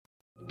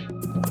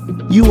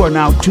You are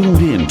now tuned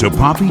in to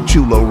Papi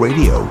Chulo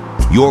Radio,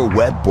 your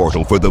web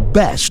portal for the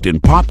best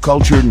in pop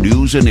culture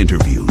news and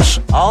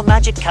interviews. All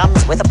magic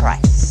comes with a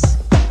price.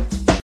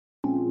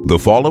 The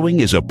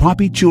following is a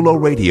Papi Chulo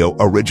Radio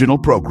original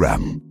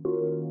program.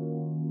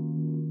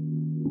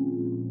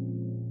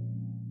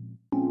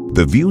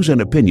 The views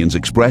and opinions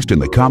expressed in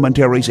the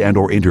commentaries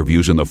and/or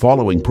interviews in the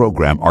following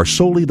program are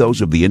solely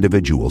those of the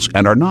individuals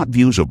and are not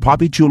views of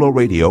Papi Chulo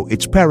Radio,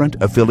 its parent,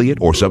 affiliate,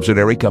 or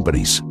subsidiary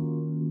companies.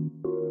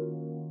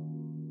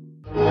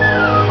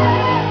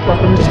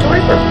 Welcome to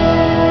Storybrooke.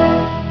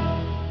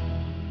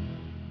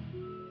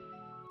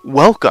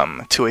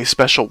 Welcome to a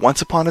special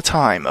Once Upon a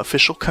Time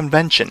official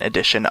convention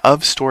edition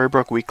of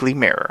Storybrooke Weekly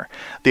Mirror,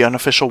 the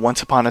unofficial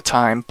Once Upon a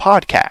Time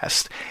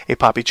podcast, a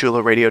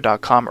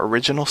PapiChuloRadio.com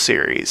original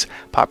series,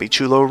 Papi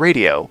Chulo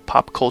Radio,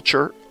 Pop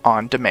Culture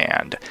on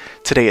Demand.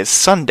 Today is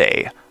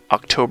Sunday,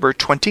 October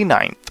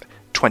 29th,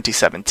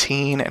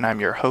 2017, and I'm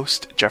your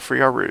host, Jeffrey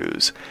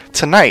Aruz.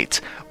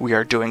 Tonight, we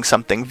are doing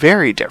something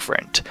very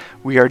different.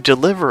 We are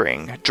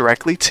delivering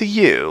directly to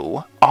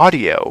you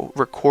audio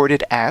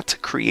recorded at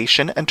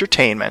Creation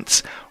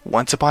Entertainment's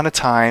Once Upon a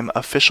Time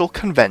official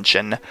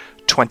convention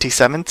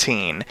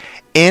 2017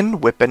 in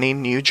Whippany,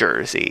 New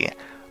Jersey.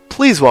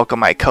 Please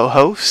welcome my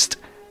co-host,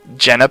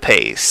 Jenna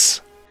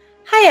Pace.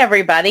 Hi,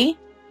 everybody.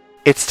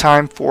 It's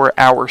time for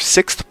our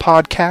 6th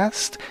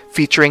podcast,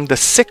 featuring the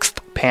 6th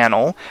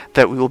panel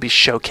that we will be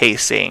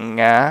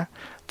showcasing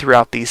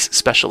throughout these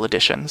special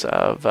editions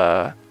of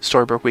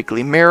Storybrooke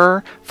Weekly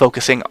Mirror,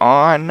 focusing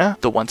on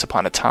the Once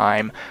Upon a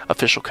Time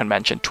official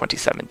convention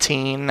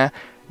 2017.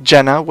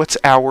 Jenna, what's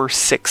our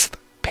 6th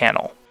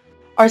panel?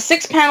 Our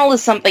 6th panel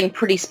is something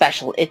pretty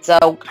special. It's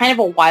a kind of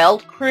a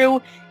wild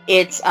crew.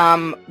 It's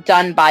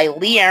done by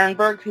Lee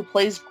Ehrenberg, who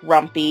plays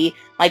Grumpy,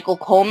 Michael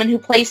Coleman, who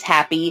plays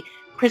Happy,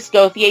 Chris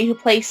Gauthier, who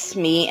plays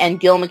Smee, and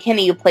Gil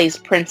McKinney, who plays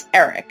Prince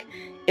Eric.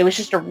 It was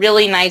just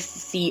really nice to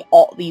see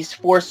all these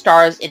 4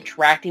 stars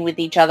interacting with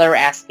each other,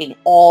 answering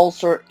all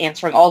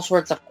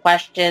sorts of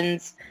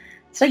questions.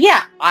 So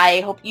yeah,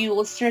 I hope you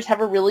listeners have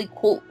a really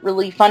cool,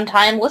 really fun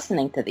time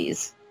listening to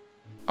these.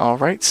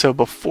 Alright, so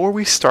before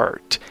we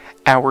start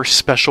our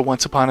special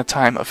Once Upon a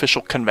Time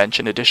official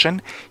convention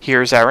edition,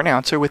 here's our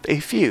announcer with a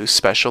few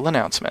special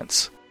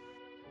announcements.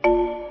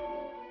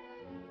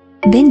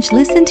 Binge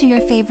listen to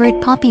your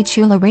favorite Papi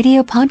Chulo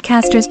Radio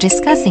podcasters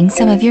discussing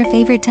some of your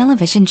favorite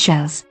television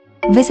shows.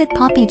 Visit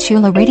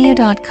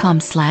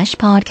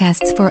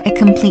PapiChuloRadio.com/podcasts for a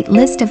complete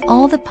list of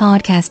all the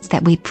podcasts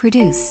that we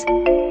produce.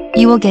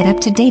 You will get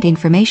up-to-date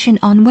information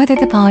on whether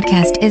the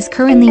podcast is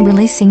currently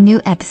releasing new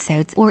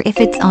episodes or if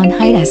it's on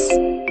hiatus.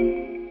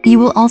 You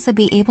will also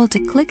be able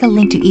to click a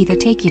link to either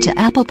take you to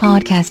Apple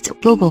Podcasts,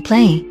 Google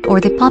Play, or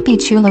the Papi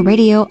Chulo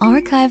Radio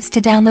archives to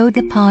download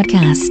the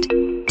podcast.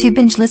 To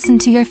binge listen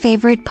to your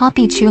favorite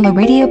Papi Chulo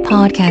Radio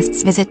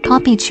podcasts, visit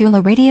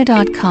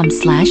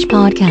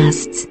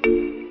PapiChuloRadio.com/podcasts.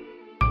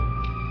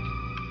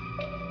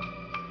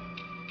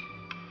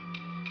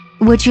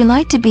 Would you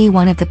like to be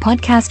one of the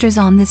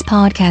podcasters on this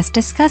podcast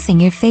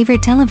discussing your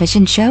favorite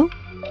television show?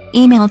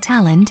 Email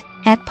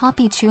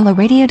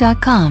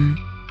talent@PapiChuloRadio.com.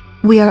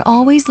 We are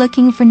always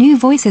looking for new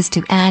voices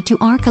to add to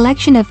our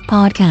collection of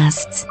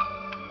podcasts.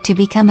 To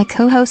become a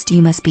co-host,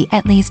 you must be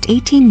at least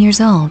 18 years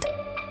old.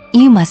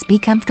 You must be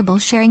comfortable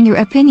sharing your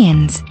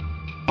opinions.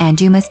 And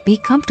you must be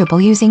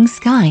comfortable using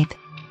Skype.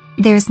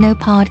 There's no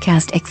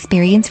podcast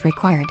experience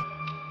required.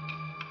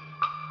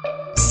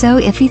 So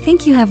if you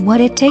think you have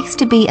what it takes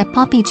to be a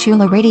Papi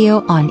Chulo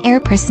Radio on-air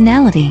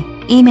personality,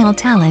 email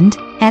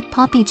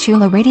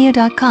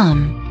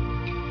talent@PapiChuloRadio.com.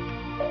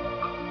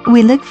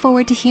 We look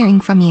forward to hearing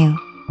from you.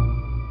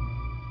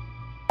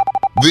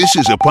 This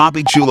is a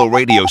Papi Chulo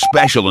Radio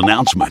special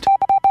announcement.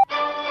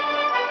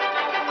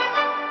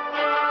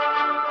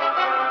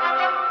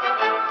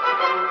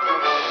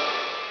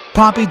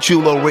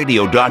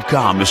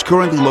 PapiChuloRadio.com is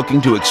currently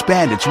looking to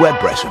expand its web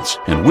presence,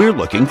 and we're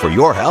looking for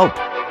your help.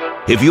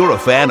 If you're a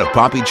fan of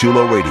Papi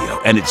Chulo Radio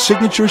and its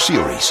signature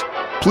series,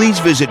 please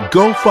visit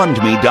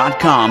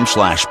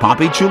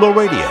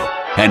GoFundMe.com/PapiChuloRadio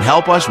and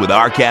help us with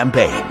our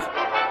campaign.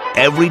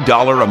 Every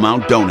dollar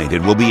amount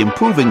donated will be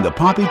improving the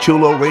Papi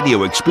Chulo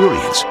Radio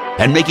experience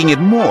and making it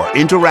more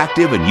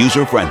interactive and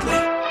user-friendly.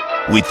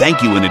 We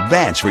thank you in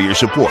advance for your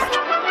support.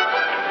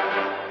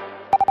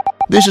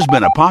 This has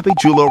been a Papi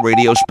Chulo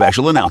Radio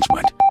special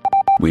announcement.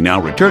 We now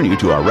return you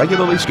to our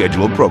regularly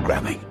scheduled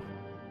programming.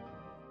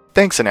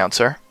 Thanks,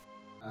 announcer.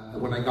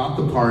 When I got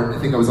the part, I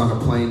think I was on a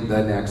plane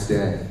the next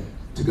day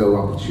to go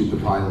up and shoot the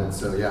pilot.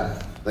 So yeah,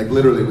 like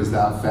literally it was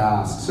that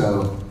fast.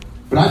 So,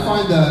 but I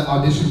find the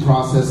audition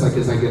process, like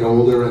as I get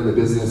older in the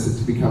business,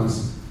 it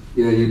becomes,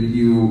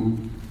 you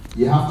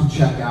have to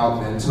check out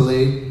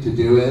mentally to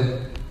do it.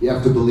 You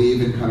have to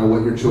believe in kind of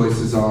what your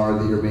choices are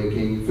that you're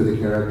making for the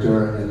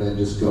character, and then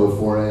just go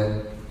for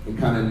it and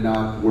kind of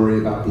not worry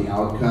about the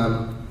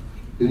outcome.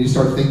 Then you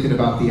start thinking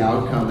about the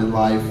outcome in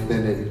life,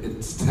 then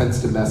it tends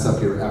to mess up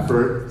your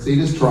effort. So you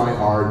just try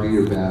hard, do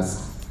your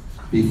best,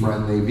 be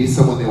friendly, be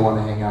someone they want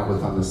to hang out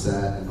with on the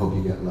set, and hope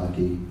you get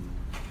lucky.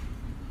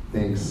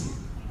 Thanks.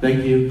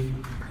 Thank you.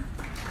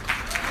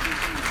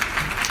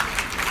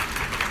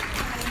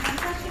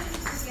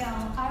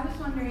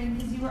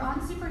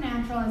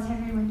 Supernatural as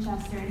Henry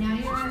Winchester. Now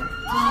you're on Once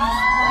Upon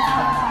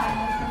a Time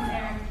as Prince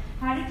Eric.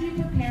 How did you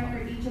prepare for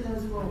each of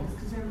those roles?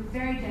 Because they're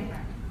very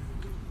different.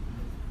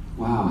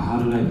 Wow, how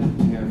did I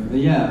prepare for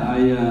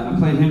I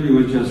played Henry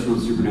Winchester on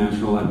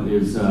Supernatural.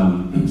 It was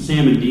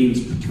Sam and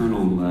Dean's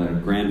paternal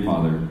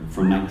grandfather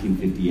from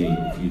 1958,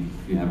 if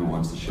you haven't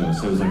watched the show.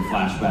 So it was like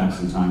flashbacks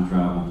and time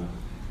travel.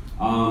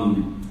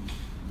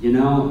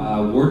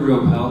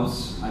 Wardrobe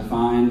helps, I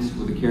find,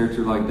 with a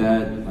character like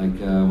that. Like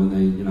when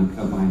they,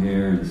 cut my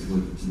hair and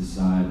slip it to the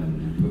side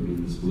and put me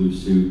in this blue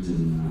suit.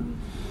 And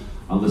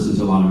I listen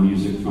to a lot of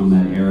music from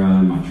that era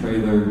in my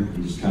trailer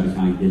and just try to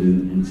kind of get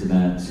into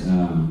that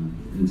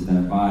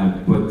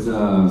vibe. But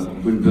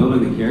when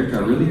building the character,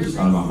 I really just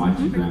thought about my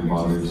two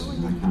grandfathers,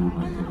 and I kind of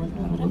like to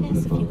add a little bit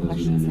of both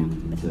those men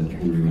into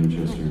Henry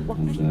Winchester.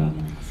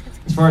 And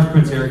as far as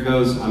Prince Eric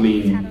goes, I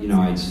mean,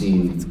 I'd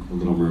seen The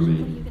Little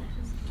Mermaid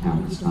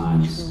countless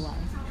times,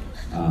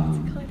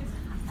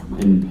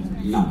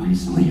 and not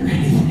recently or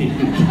anything.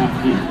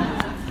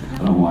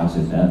 I don't watch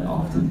it that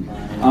often.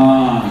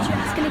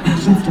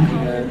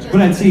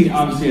 But I'd seen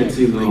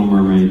The Little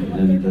Mermaid,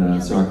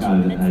 and so I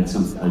kind of had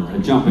a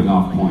jumping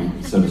off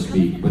point, so to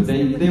speak. But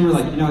they were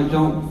like,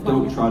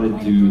 don't try to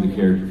do the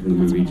character from the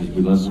movie. Just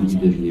we love what you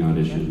did in the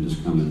audition.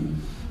 Just come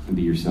and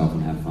be yourself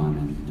and have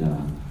fun.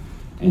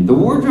 And the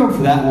wardrobe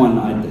for that one,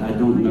 I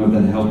don't know if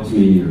that helped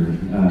me or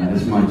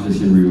as much as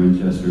Henry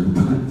Winchester,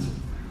 but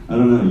I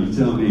don't know. You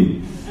tell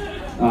me.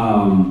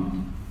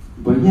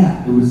 But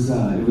yeah, it was.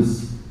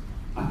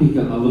 I think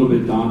a little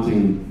bit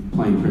daunting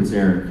playing Prince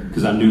Eric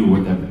because I knew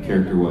what that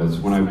character was.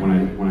 When I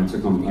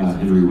took on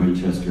Henry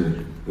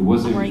Winchester, it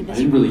wasn't. I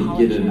didn't really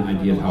get an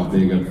idea of how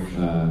big of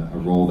a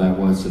role that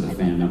was to the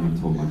fandom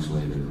until much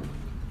later.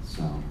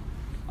 So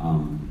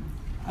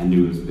I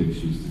knew it was big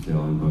shoes to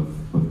fill in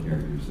both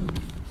characters. So.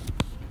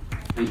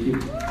 Thank you.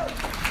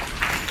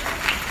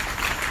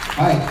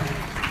 Hi.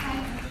 Hi.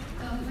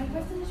 My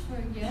question is for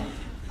you.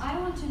 I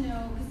want to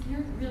know, because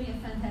you're really a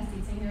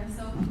fantastic singer,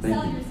 so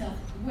tell yourself,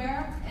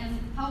 where and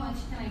how much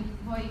can I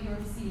buy your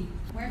CD?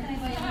 Where can I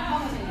buy it and how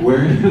much?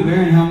 Where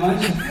and how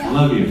much? Yeah. I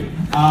love you.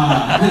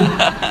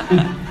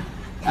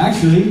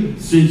 Actually,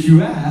 since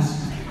you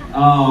asked,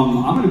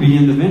 I'm going to be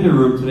in the vendor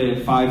room today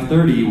at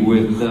 5:30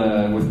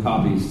 with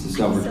copies to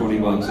sell for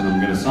 $20, and I'm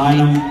going to sign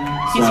them.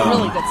 He's a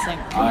really good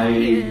singer.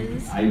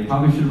 I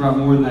probably should have brought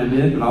more than I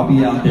did, but I'll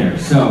be out there.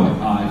 So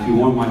if you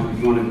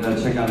want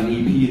to check out an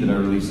EP that I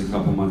released a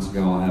couple months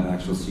ago, I'll have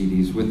actual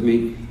CDs with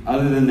me.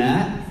 Other than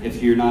that,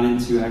 if you're not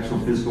into actual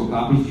physical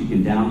copies, you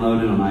can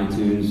download it on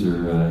iTunes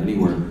or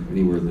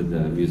anywhere that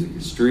the music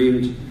is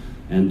streamed,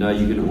 and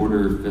you can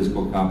order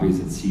physical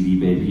copies at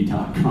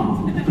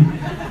cdbaby.com.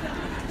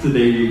 So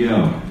there you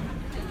go.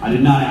 I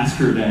did not ask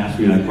her to ask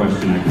me that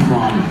question, I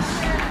promise,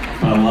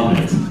 but I love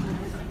it.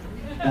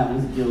 That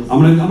was Gil's.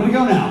 I'm gonna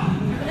go now.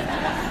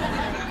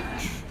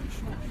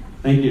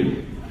 Thank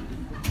you.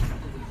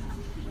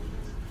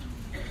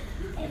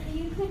 If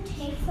you could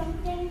take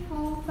something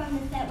home from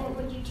the set, what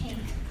would you take?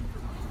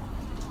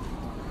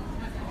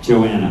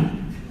 Joanna.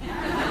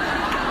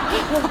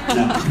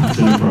 No, it's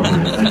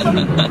inappropriate. That's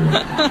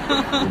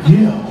inappropriate.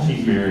 Gil.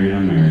 She's married,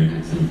 I'm married.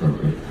 It's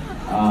inappropriate.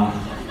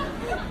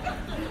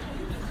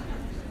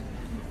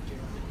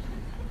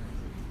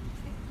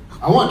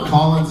 I want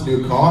Colin's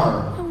new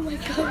car. Oh my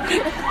god.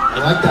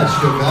 I like that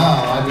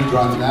Chevelle. I'd be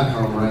driving that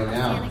home right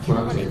now. That's what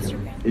I'm taking.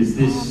 Is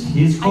this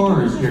his car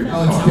or his character's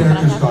car? Oh, it's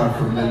character's car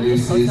from the new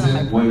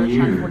season. What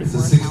year? It's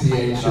a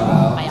 68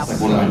 Chevelle. It's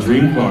like one of my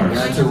dream cars.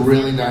 Yeah, it's a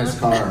really nice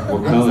car.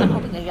 What color? I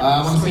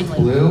want to say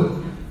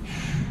blue.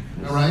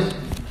 All right?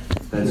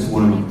 That's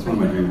one of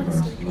my dream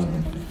cars. Love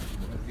it.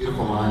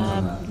 Beautiful lines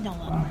on that. No,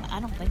 I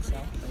don't think so.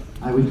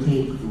 I would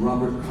take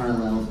Robert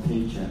Carlyle's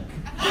paycheck.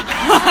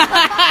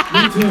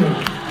 Me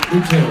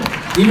too.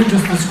 Even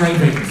just the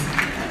scrapings.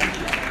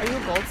 Are you a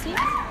Goldstein?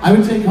 I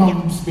would take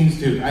home Sphinx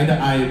too.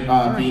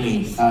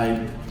 Beanie.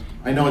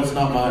 I know it's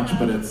not much,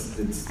 but it's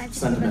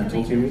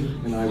sentimental to me,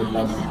 and I would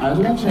love to have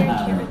it.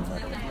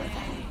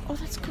 Oh,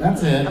 that's cool.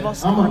 That's it.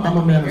 I'm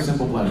a man of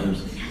simple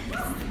pleasures.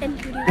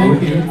 Thank you.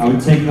 I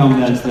would take home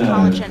that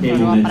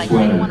cable knit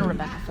sweater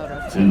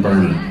and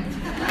burn it.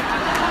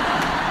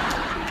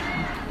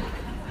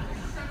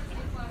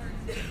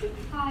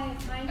 Hi,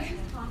 my name is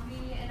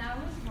Coffee, and I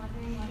was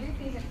wondering, what are your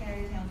favorite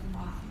fairy tales and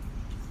why?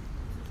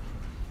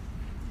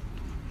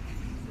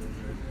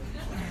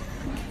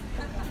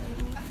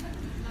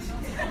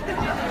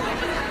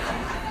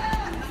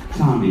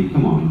 Tommy,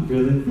 come on,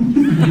 really?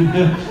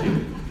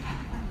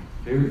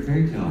 Favorite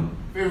fairy tale?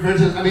 Favorite fairy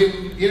tale? I mean,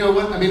 you know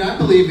what? I mean, I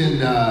believe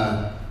in,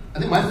 I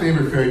think my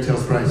favorite fairy tale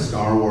is probably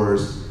Star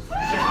Wars. You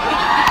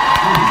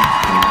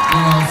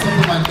know,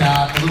 something like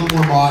that, a little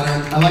more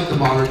modern. I like the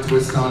modern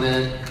twist on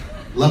it.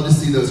 Love to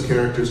see those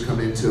characters come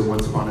into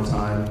Once Upon a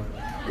Time.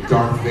 Like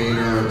Darth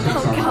Vader,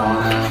 takes on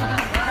Lana.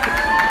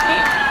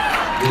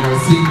 You know,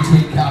 scene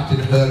between Captain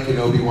Hook and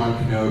Obi-Wan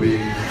Kenobi.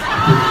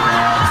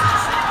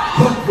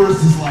 Hook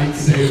versus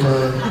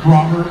lightsaber.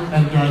 Robert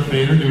and Darth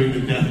Vader doing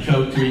the death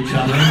choke to each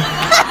other.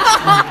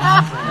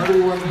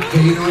 Everyone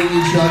catering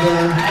each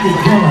other.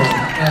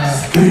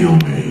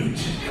 Stalemate.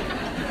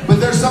 But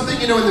there's something,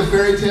 in the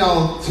fairy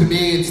tale, to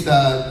me, it's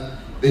the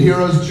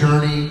hero's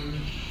journey.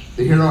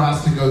 The hero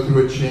has to go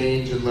through a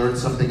change and learn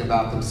something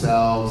about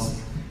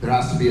themselves. There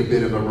has to be a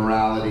bit of a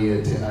morality,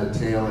 a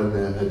tale, and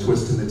a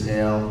twist in the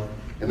tale.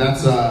 And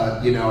that's,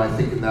 I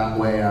think in that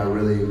way I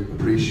really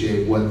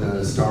appreciate what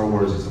the Star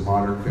Wars as a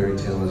modern fairy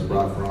tale has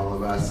brought for all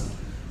of us.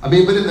 But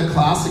in the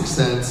classic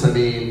sense,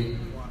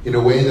 in a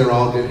way they're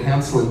all good.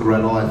 Hansel and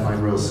Gretel I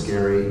find real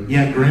scary.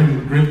 Yeah,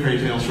 grim fairy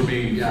tales for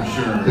me, for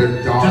sure.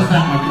 They're dark. Just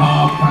that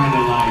macabre kind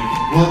of like...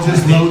 Well,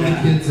 just load the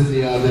kids in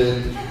the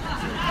oven.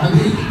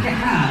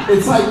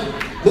 It's like,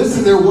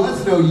 listen, there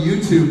was no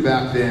YouTube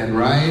back then,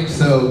 right?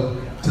 So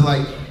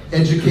to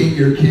educate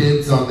your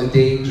kids on the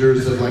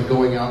dangers of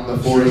going out in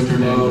the forest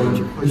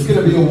alone. It's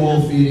gonna be a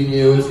wolf eating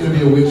you. It's gonna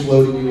be a witch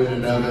loading you in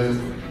an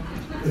oven.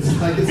 It's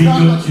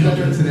not much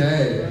better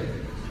today.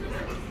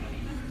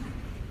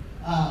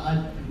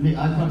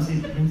 I'd probably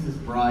say Princess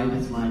Bride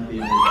is my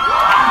favorite.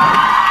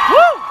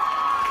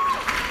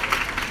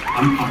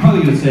 I'm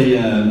probably going to say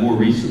more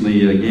recently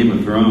Game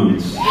of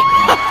Thrones. I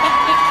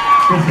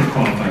guess that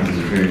qualifies as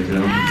a fairy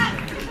tale.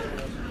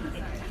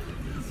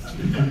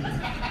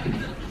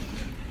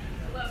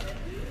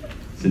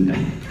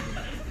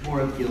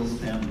 More of Gil's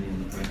family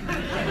in the front.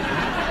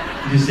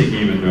 You just say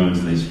Game of Thrones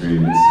and they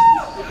scream.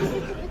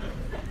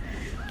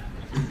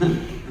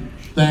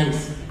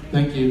 Thanks.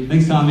 Thank you.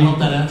 Thanks, Tommy. I hope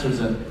that answers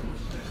it.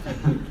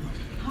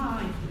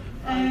 Hi.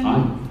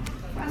 Hi.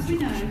 As we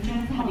know,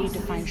 Jennifer How do you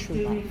Hudson define is true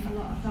doing life? a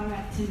lot of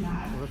directing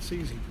now. Well, that's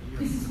easy.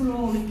 This is for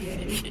all of you.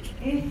 If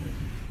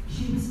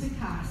she was to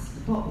cast,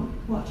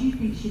 what do you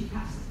think she'd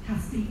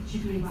cast each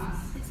of you as?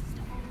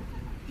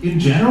 In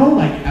general,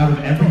 out of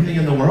everything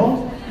in the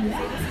world?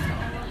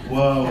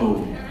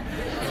 Whoa.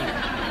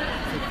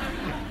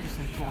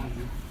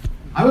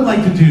 I would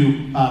like to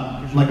do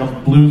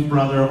a Blues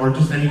Brother or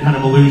just any kind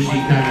of Belushi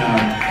kind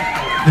of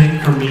thing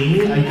for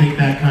me. I think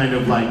that kind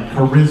of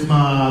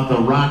charisma, the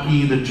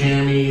rocky, the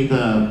jammy,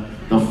 the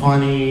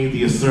funny,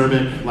 the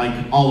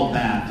acerbic, all of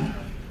that.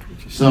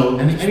 So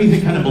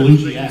anything kind of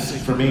Belushi-esque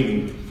for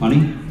me.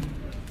 Funny?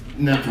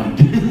 Not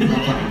funny.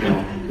 Not funny,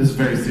 Bill. This is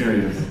very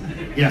serious.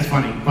 Yes,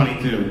 funny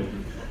too.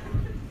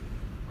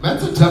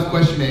 That's a tough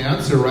question to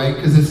answer, right?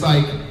 Because it's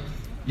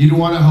you'd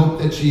want to hope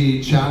that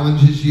she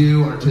challenges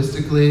you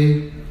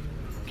artistically,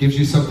 gives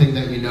you something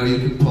that you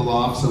can pull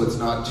off, so it's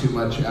not too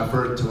much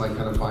effort to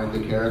kind of find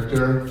the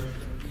character.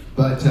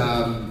 But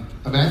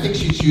I think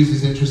she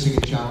chooses interesting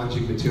and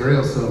challenging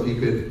material. So if you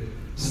could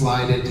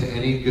slide into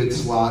any good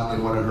slot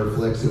in one of her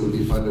flicks, it would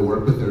be fun to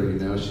work with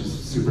her. She's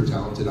super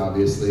talented,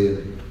 obviously,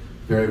 and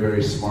very,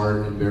 very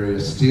smart and very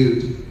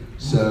astute.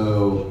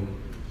 So.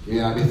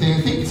 Yeah, I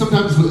think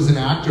sometimes as an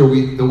actor,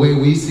 the way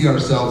we see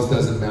ourselves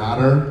doesn't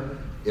matter.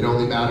 It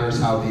only matters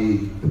how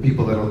the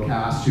people that'll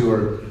cast you,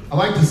 or I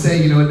like to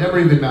say, it never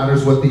even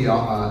matters what the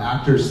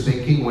actor's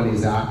thinking when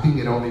he's acting.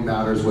 It only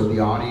matters what the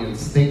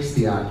audience thinks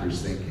the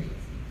actor's thinking,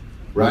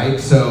 right?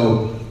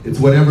 So it's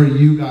whatever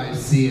you guys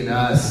see in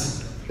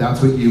us, that's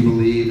what you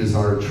believe is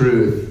our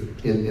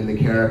truth in the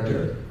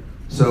character.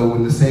 So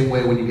in the same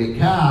way, when you get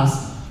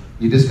cast,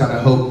 you just gotta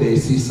hope they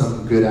see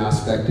some good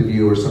aspect of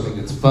you or something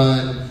that's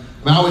fun.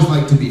 I always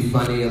like to be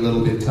funny, a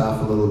little bit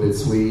tough, a little bit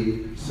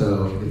sweet,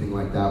 so anything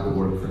like that would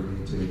work for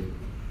me too.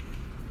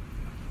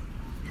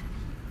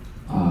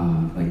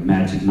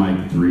 Magic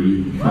Mike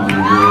 3. Of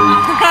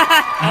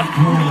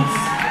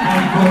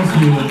course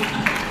you would.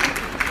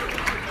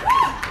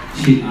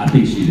 I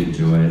think she'd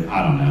enjoy it.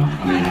 I don't know. I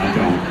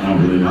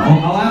don't really know.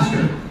 I'll ask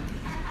her.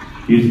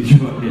 You'd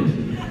enjoy it.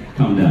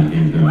 Calm down,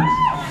 Game of Thrones.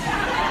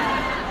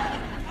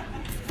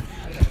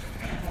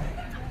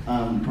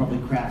 Probably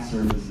craft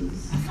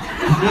services.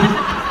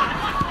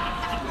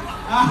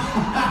 I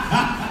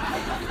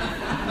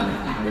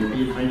would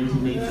be ready to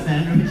make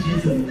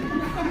sandwiches and...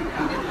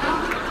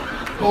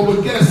 Oh,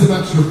 but get us some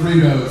extra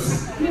Fritos.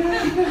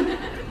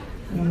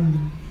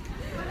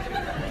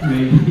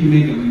 You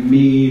make a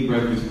mean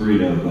breakfast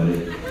burrito, buddy.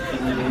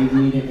 Do you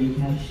need any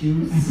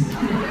cashews?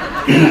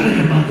 Get out of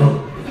here, Michael.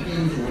 I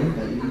enjoy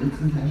that. You need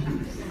some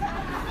cashews.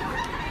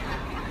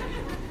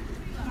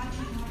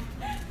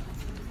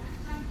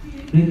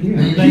 Thank you.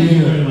 Thank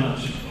you very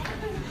much.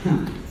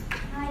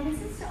 Hi, this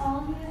is to all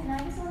of you, and I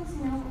just wanted to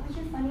know, what was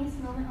your funniest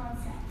moment on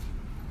set?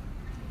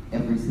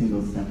 Every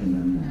single step in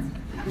them.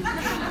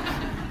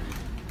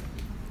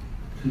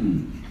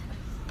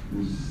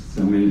 There's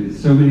so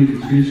many to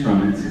choose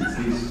from. It's these.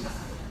 It's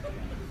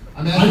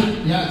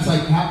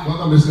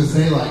well, I'm just gonna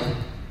say, a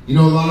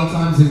lot of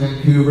times in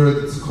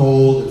Vancouver, it's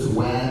cold, it's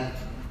wet.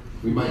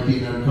 We might be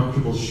in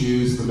uncomfortable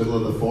shoes in the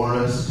middle of the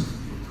forest.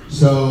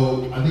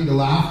 So I think the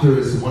laughter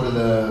is one of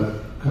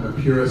the kind of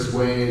purest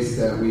ways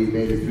that we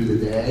made it through the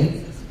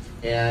day.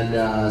 And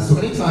so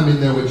anytime in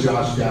there with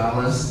Josh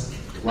Dallas,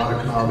 a lot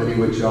of comedy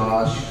with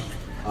Josh.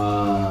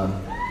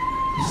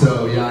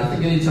 So yeah, I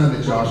think anytime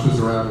that Josh was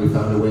around, we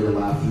found a way to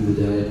laugh through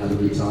the day and have a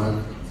good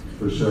time,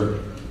 for sure.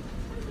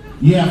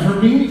 Yeah,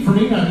 for me,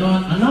 I'm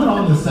not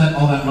on the set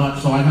all that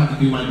much, so I have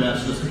to do my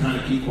best just to kind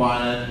of keep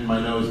quiet and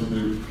my nose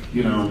through,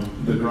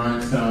 the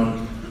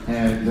grindstone.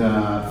 And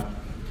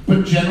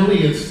but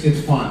generally,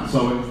 it's fun.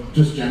 So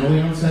just generally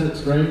on set,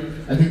 it's great.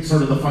 I think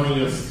sort of the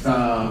funniest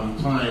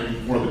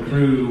time for the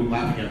crew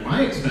laughing at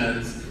my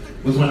expense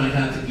was when I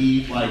had to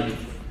eat like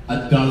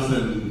a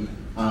dozen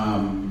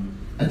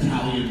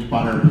Italian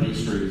butter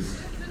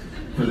pastries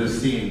for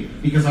this scene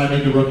because I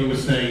made the rookie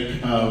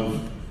mistake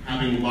of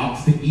having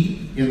lots to eat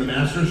in the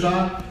master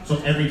shot, so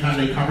every time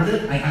they covered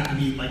it, I had to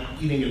be like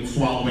eating and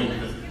swallowing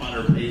this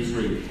butter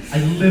pastry.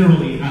 I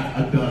literally had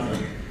a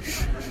dozen.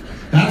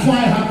 That's why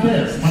I have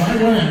this. When I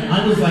went,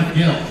 I was like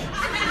Gil.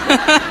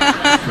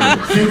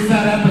 Since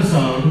that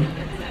episode,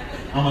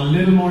 I'm a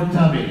little more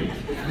tubby.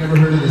 You ever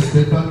heard of the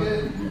spit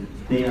bucket?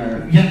 They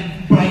are.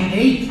 Yeah, but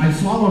I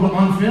swallowed it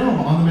on film,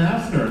 on the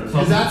master.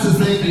 Because that's the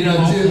thing,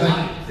 too,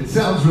 like, it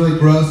sounds really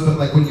gross, but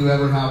like when you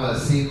ever have a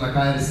scene, like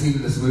I had a scene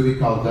in this movie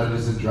called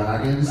Dungeons and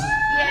Dragons,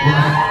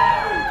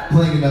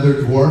 playing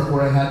another dwarf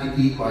where I had to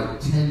eat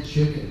like 10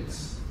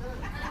 chickens.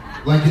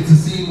 Like it's a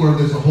scene where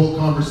there's a whole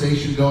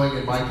conversation going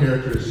and my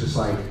character is just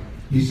like,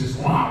 he's just,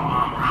 wah,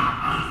 wah, wah,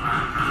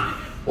 wah.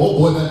 Oh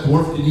boy, that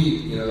dwarf can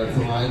eat, that's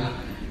the line.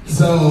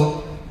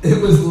 So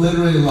it was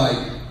literally like,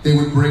 they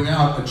would bring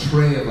out a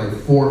tray of like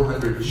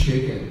 400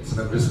 chickens, and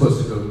I'm just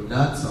supposed to go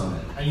nuts on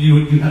it. And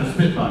you had a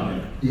spit bucket.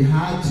 You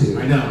had to.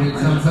 I know.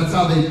 That's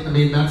how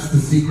that's the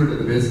secret of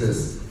the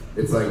business.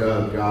 It's like,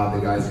 oh God,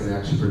 the guy's gonna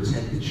actually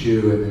pretend to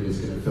chew, and then he's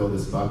gonna fill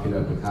this bucket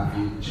up with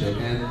half-eaten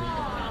chicken.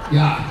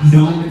 Yeah.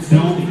 Don't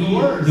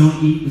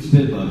eat the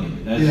spit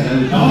bucket.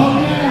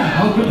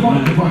 Good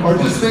point. Or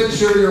just make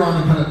sure you're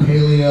on a kind of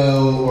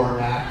paleo or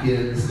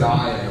Atkins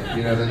diet.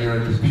 Then you're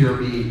in just pure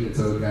meat. It's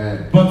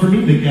okay. But for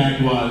me, the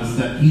gag was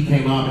that he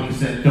came up and he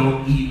said,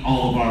 "Don't eat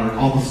all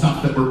the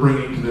stuff that we're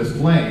bringing to this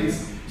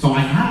place." So I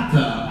had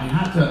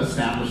to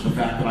establish the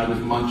fact that I was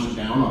munching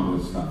down on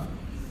this stuff.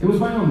 It was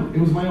my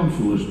own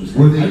foolishness.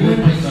 Were they good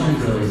pastry?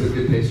 Was it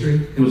good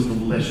pastry? It was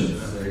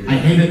delicious. I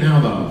hate it now,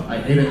 though. I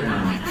hate it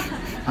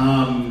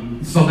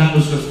now. So that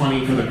was just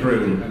funny for the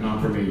crew, and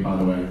not for me, by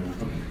the way.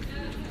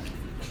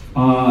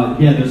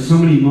 Yeah, there's so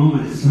many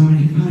moments, so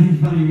many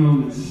funny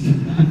moments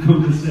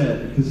on the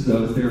set because I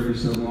was there for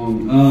so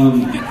long.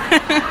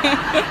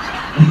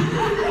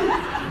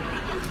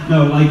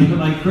 No,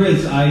 like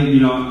Chris, I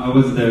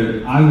wasn't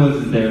there. I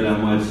wasn't there that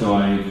much, so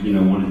I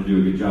wanted to do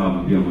a good job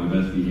and be on my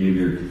best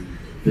behavior.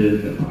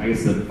 I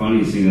guess the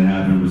funniest thing that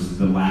happened was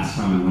the last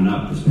time I went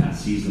up this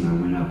past season. I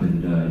went up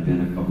and it'd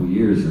been a couple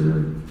years,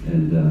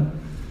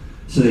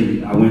 so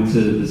I went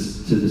to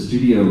the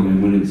studio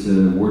and went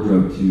into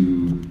wardrobe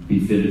to be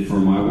fitted for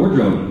my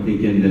wardrobe,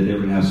 thinking that they were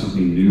going to have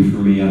something new for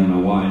me. I don't know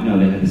why. No,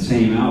 they had the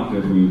same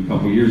outfit from a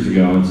couple years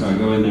ago, and so I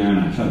go in there and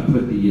I try to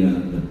put the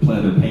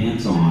pleather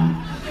pants on,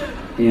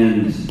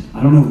 and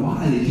I don't know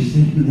why they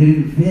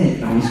didn't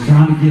fit. I was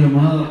trying to get them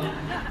up,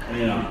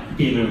 and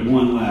gave it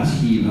one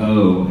last heave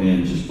ho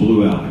and just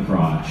blew out the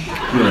crotch.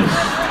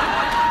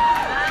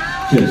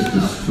 Just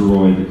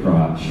destroyed the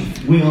crotch.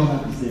 We all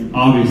have the same.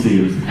 Obviously,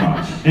 it was the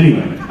crotch.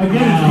 Anyway. Again,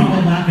 it's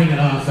people laughing at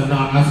us and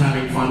not us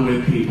having fun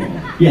with people.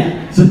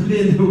 Yeah. So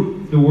then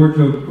the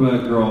wardrobe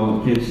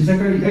girl came. She's like,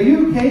 are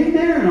you okay in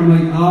there? And I'm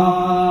like,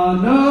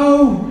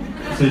 no.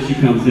 So she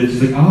comes in.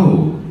 She's like,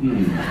 no,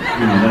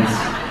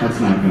 that's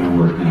not going to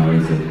work now,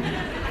 is it?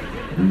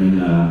 And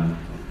then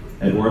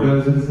Eduardo,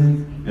 is that his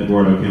name?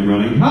 Eduardo came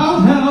running.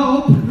 I'll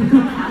help.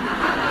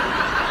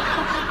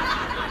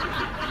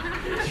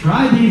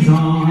 Try these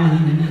on.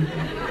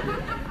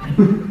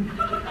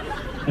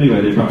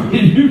 Anyway, they brought me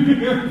a new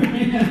pair of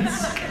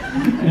pants,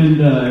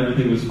 and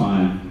everything was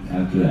fine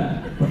after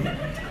that. But,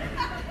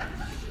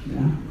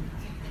 yeah.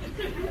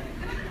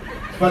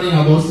 Funny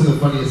how most of the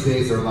funniest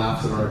days are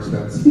laughs at our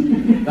expense.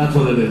 That's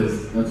what it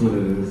is.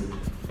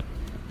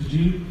 Did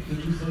you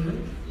say that?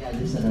 Yeah, I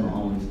just said I'm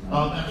always.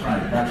 Oh, that's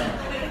right.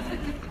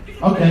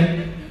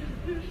 Okay.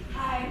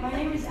 Hi, my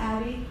name is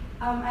Abby.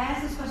 I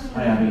asked this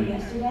question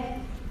yesterday.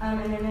 And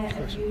I met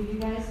a few of you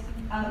guys,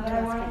 but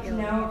I wanted to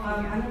know,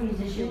 I'm a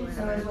musician,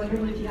 so I was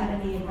wondering if you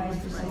had any advice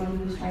for someone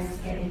who's trying to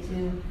get into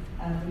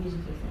the music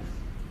business.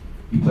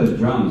 You play the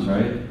drums,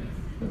 right?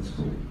 That's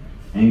cool.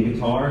 And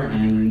guitar,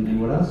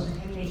 and what else?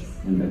 And bass.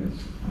 And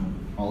bass.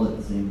 All at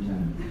the same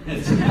time.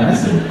 It's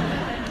impressive.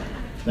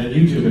 Then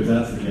YouTube, if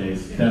that's the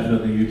case.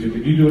 Definitely YouTube.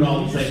 If you do it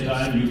all at the same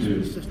time,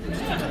 YouTube.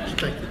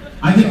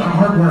 I think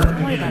hard work,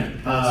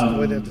 again,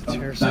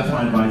 that's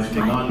my advice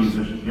to a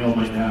non-musician. You all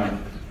might have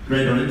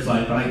greater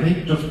insight, but I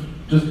think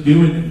just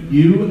doing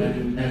you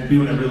and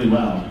doing it really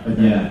well.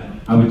 Yeah,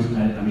 I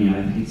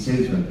think say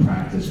this, but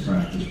practice.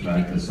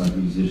 Like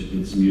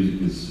musicians,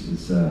 music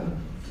is a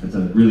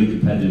really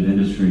competitive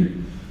industry,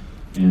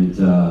 and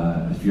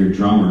if you're a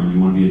drummer and you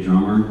want to be a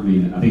drummer,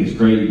 I think it's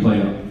great you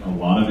play a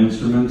lot of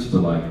instruments,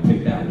 but like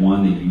pick that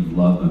one that you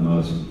love the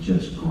most and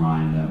just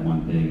grind that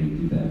one thing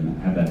and do that,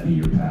 and have that be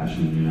your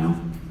passion.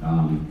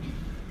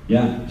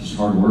 Yeah, just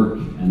hard work,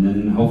 and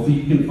then hopefully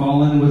you can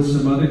fall in with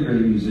some other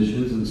great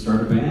musicians and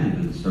start a band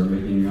and start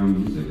making your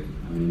own music.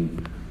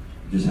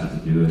 just have to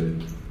do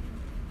it.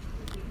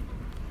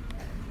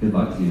 Good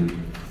luck to you.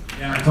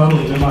 Yeah,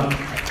 totally. Good luck.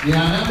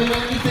 Yeah, and I mean,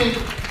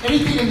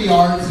 anything in the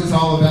arts is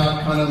all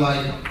about kind of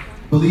like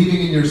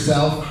believing in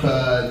yourself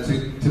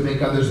to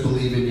make others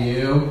believe in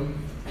you.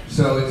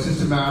 So it's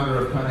just a matter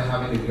of kind of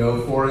having to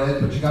go for it,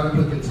 but you got to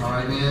put the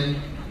time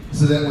in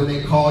so that when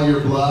they call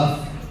your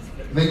bluff,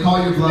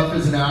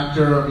 as an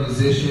actor or a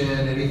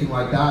musician, anything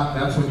like that,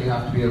 that's when you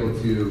have to be able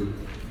to.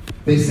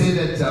 They say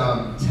that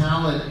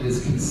talent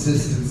is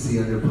consistency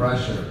under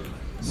pressure.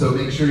 So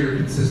make sure you're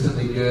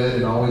consistently good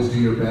and always do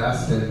your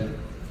best and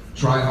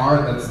try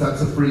hard.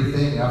 That's a free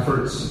thing.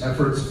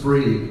 Effort's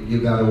free.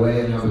 Give that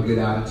away and have a good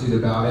attitude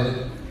about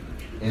it,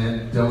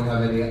 and don't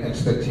have any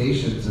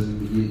expectations.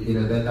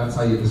 And then that's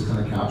how you just kind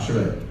of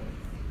capture it.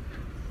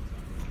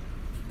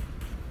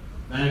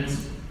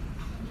 Thanks.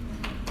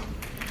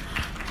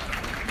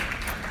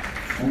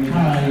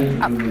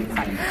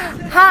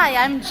 Hi,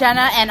 I'm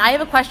Jenna, and I have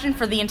a question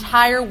for the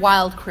entire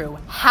Wild Crew.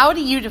 How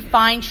do you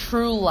define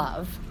true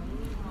love?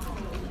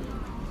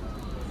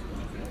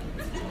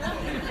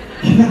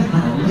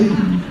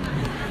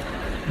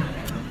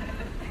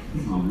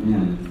 Oh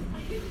man.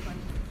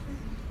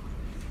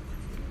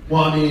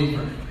 Well, I mean,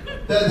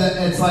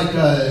 it's like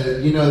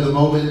the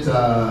moment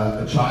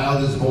a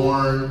child is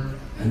born,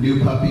 a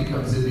new puppy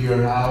comes into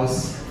your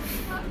house.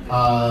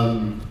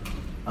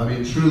 I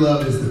mean, true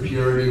love is the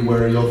purity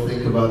where you'll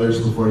think of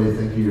others before you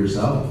think of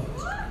yourself,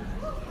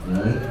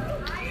 right?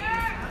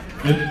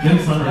 Good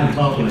summary,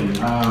 totally.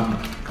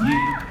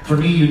 For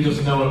me, you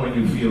just know it when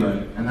you feel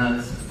it, and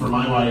that's for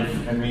my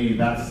wife and me.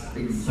 That's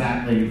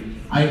exactly.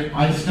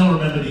 I still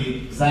remember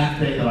the exact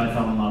day that I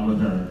fell in love with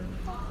her,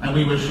 and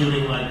we were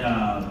shooting like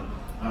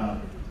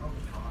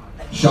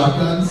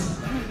shotguns.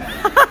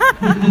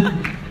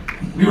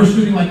 We were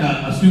shooting like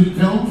a student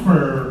film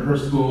for her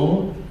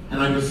school,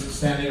 and I was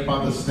standing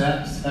above the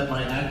steps at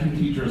my acting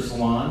teacher's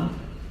salon,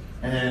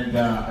 and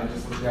I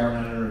just looked down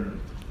at her. And,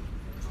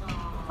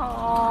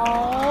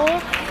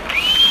 Aww.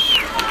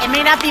 It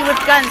may not be with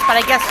guns, but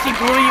I guess she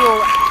blew you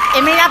away.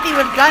 It may not be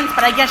with guns,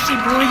 but I guess she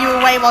blew you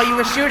away while you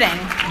were shooting.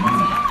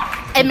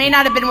 It may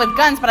not have been with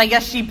guns, but I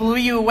guess she blew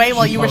you away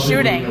while you were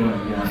shooting.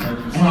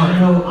 And I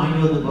know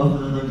that both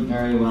of them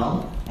very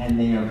well, and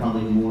they are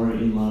probably more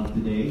in love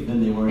today than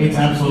they were. It's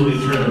absolutely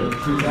true.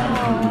 It's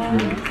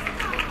absolutely true.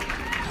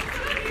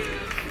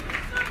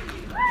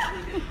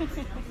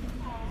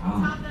 I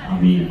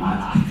mean,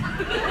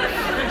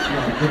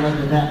 Good luck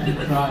with that.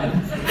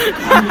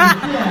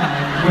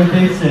 Yeah, what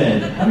they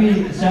said. I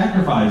mean,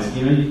 sacrifice.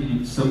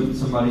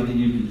 Somebody that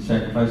you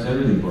sacrifice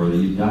everything for, that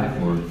you die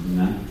for.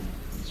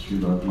 It's true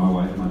about my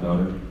wife, my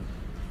daughter.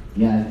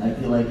 Yeah, I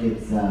feel like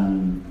it's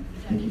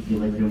like you feel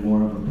like you're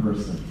more of a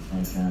person.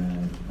 Like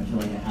I feel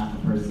like a half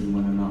a person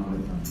when I'm not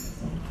with them.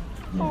 So,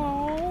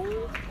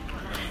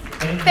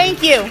 yeah.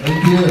 Thank you.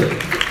 Thank you.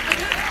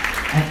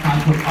 At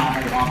 5'5", I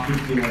often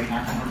feel like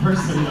half a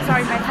person.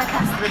 Sorry, my pet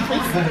has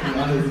please.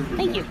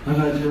 Thank you. I'm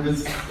not sure if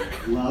it's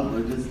love or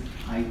just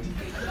height. So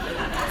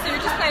you're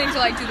just planning to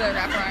like do the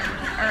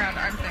around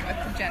arm thing with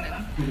Jen and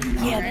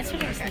Yeah, that's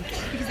what I was thinking.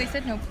 Because they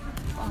said no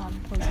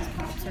poses,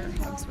 pops, or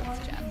hugs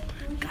with Jen.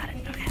 Got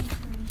it. Okay.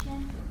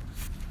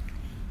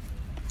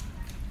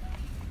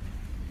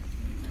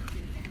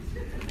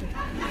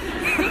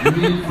 You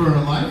mean for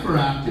life or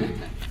acting?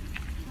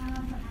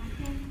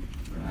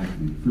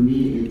 For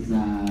me, it's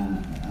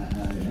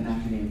an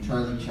actor named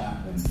Charlie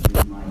Chaplin. Is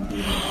my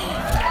favorite.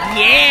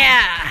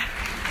 Yeah!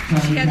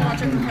 Charlie She had to watch it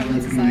Chaplin, from I Home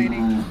liked Society.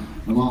 him,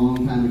 a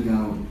long time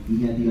ago. He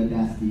had the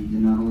audacity to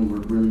not only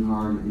work really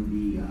hard and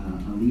be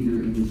a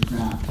leader in his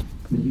craft,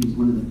 but he was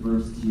one of the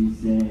first to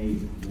say,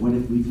 what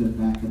if we took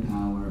back the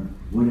power?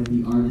 What if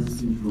the artists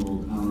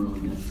controlled our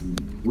own destiny?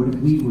 What if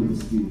we were the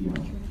studio?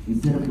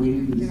 Instead of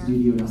waiting for the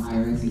studio to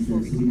hire us, instead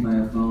of sitting by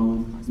our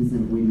phones, instead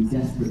of waiting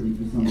desperately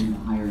for someone to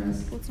hire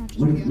us,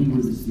 what if we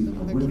were the studio?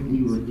 What if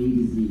we were A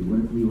to Z?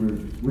 What if we were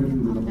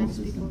the whole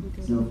system?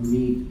 So for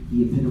me,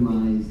 he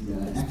epitomized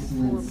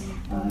excellence.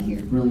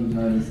 He's a brilliant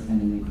artist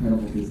and an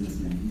incredible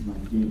businessman. He's my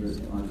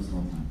favorite artist of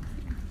all time.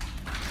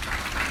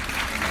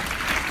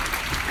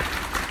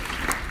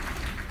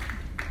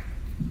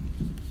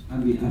 I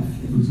mean,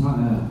 it was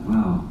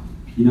wow.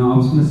 I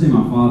was going to say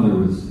my father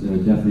was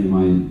definitely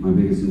my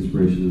biggest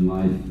inspiration in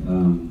life,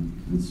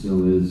 and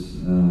still is.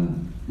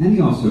 And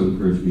he also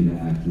encouraged me to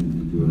act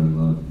and do what I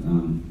love.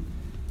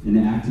 In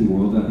the acting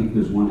world, I think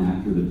there's one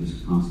actor that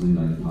just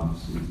constantly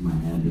pops into my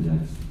head that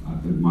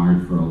I've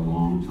admired for a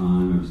long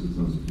time, ever since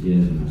I was a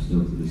kid, and I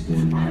still to this day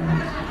admire.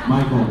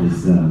 Michael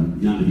is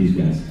none of these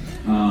guys.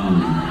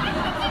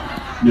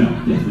 No,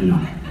 definitely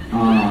not.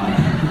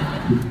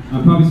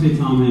 I'd probably say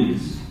Tom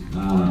Hanks.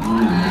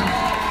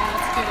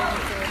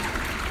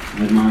 I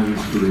admire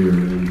his career,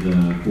 and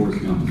Forrest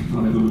Gump is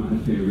probably one of my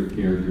favorite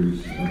characters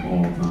of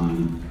all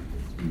time.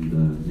 And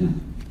yeah.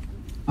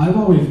 I've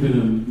always been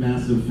a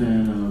massive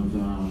fan of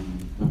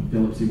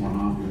Philip Seymour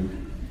Hoffman.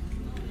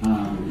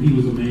 He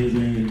was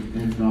amazing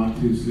and gone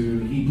too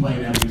soon. He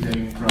played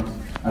everything from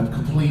a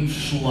complete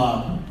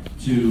schlub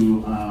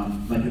to,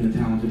 like in The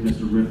Talented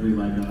Mr. Ripley,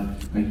 like a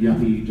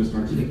yuppie, just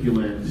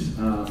articulate,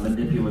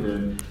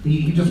 manipulative.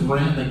 He just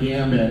ran the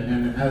gambit,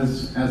 and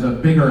as a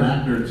bigger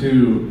actor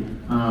too,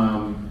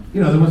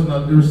 you know,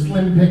 there was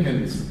slim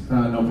pickings,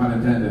 no pun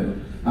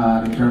intended,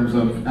 in terms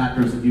of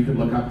actors that you could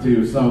look up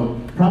to. So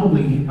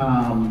probably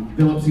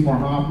Philip Seymour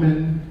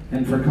Hoffman,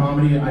 and for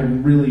comedy, I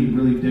really,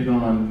 really dig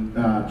on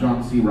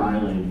John C.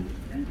 Reilly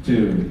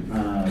too.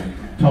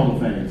 Total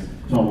phase.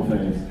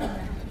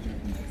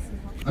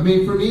 I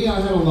mean, for me, I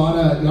had a lot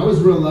of, I was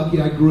real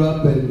lucky. I grew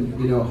up in,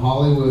 you know,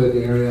 Hollywood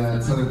area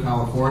in Southern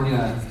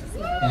California,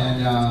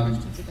 and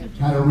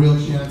had a real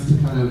chance to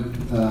kind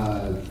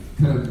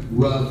of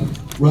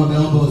rub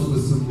elbows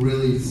with some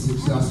really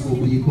successful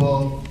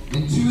people.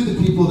 And two of the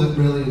people that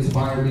really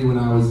inspired me when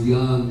I was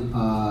young,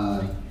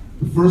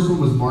 the first one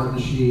was Martin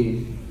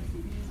Sheen.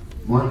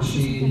 Martin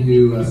Sheen,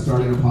 who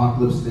started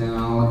Apocalypse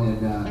Now,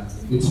 and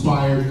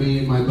inspired me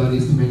and my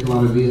buddies to make a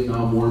lot of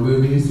Vietnam War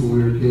movies when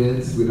we were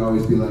kids. We'd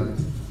always be like,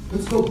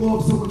 let's go blow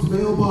up someone's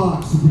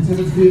mailbox and pretend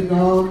it's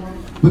Vietnam.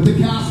 But the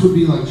cast would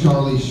be like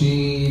Charlie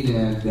Sheen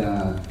and,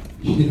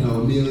 you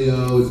know,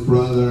 Emilio, his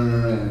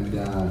brother, and,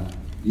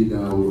 you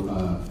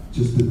know,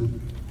 just the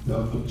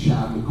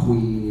Chad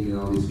McQueen and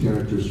all these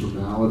characters from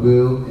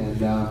Malibu. And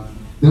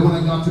then when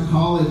I got to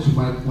college,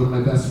 one of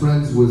my best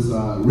friends was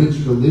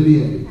Richard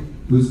Olivier,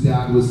 whose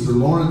dad was Sir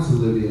Laurence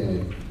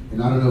Olivier.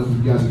 And I don't know if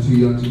you guys are too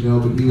young to know,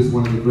 but he was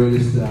one of the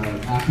greatest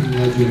acting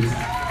legends.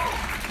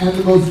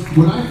 And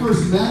when I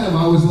first met him,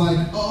 I was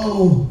like,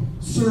 oh,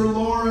 Sir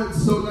Laurence,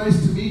 so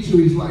nice to meet you.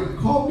 He's like,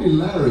 call me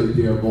Larry,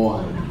 dear boy.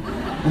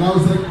 And I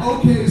was like,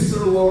 okay,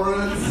 Sir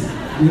Laurence.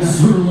 Yeah.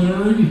 Sir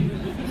Larry?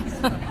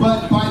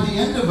 But by the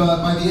end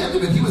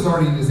of it, he was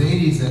already in his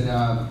 80s, and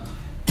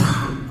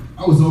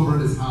I was over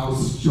at his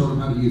house, showing him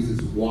how to use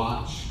his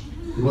watch,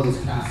 one of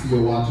those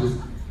Casio watches.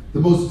 The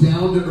most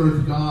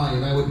down-to-earth guy,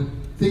 and I would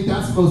think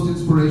that's the most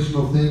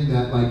inspirational thing,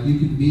 that like you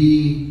can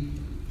be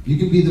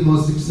the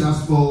most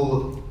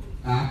successful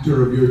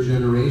actor of your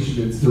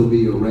generation and still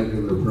be a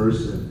regular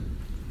person,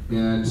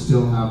 and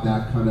still have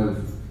that kind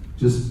of,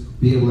 just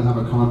be able to have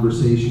a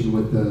conversation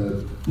with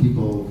the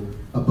people,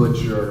 a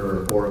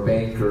butcher or a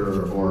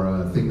banker or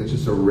a thing that's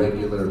just a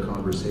regular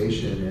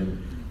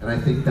conversation, and I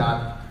think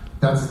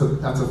that's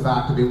a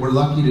fact. I mean, we're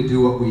lucky to do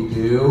what we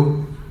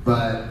do.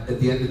 But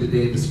at the end of the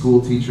day, the school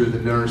teacher, the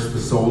nurse,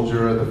 the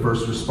soldier, the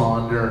first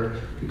responder,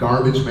 the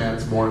garbage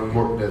man's more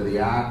important than the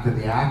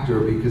actor,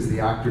 because the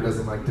actor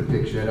doesn't like to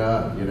pick shit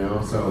up, you know.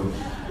 So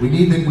we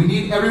need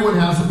everyone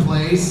has a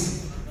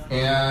place,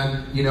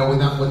 and you know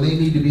when they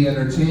need to be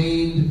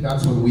entertained,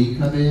 that's when we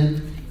come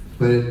in.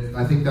 But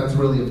I think that's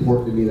really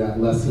important to me, that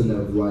lesson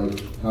of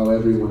like how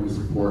everyone is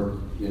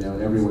important, you know,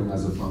 and everyone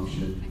has a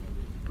function,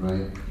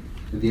 right?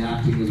 And the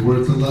acting is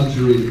where it's a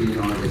luxury to be an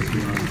artist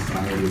in our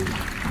society.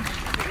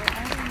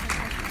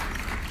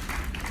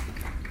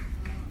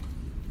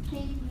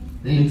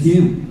 Thank you.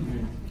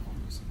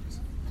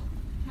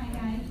 Hi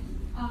guys.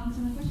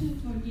 So my question is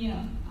for Gia.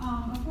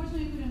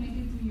 Unfortunately, I couldn't make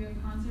it to your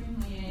concert in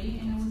Miami,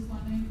 and I was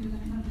wondering if you're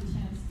going to have the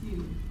chance to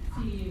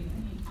see you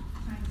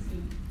anytime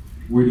soon.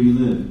 Where do you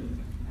live?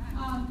 Right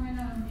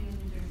now I'm in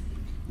New Jersey.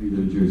 Oh, you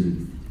live in Jersey.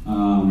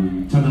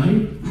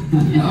 Tonight?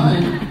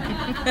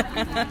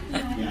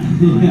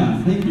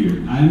 Yeah, thank you.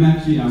 I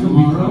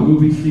will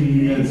be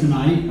singing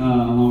tonight,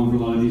 along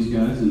with a lot of these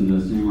guys,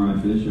 and Samurai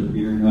Fish up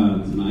here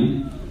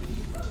tonight.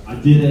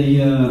 I've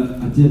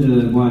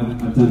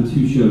done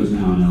 2 shows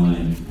now in LA.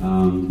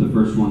 The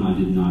first one I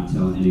did not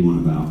tell anyone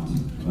about,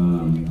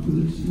 because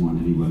I just didn't want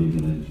anybody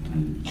that I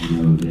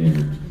know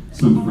there.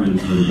 Some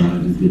friends heard about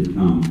it and did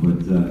come,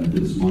 but I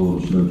did a small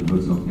little show at the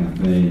Hotel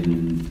Cafe, and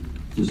then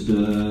just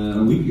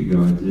a week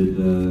ago I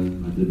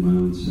did my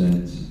own set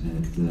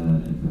at the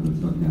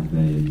Hotel Cafe,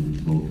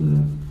 and told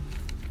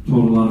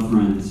a lot of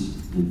friends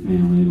and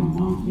family. My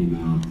mom came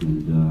out,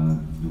 and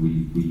we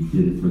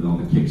did it for all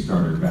the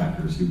Kickstarter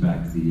backers who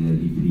backed the EP,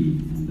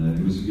 and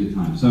it was a good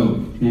time. So,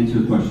 to answer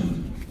your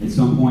question, at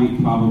some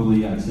point,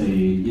 probably I'd say,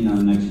 you know,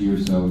 the next year or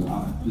so,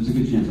 there's a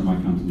good chance I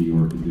might come to New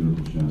York and do a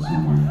little show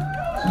somewhere.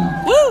 So,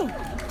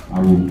 I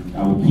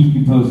will keep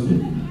you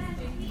posted.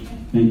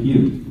 Thank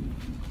you.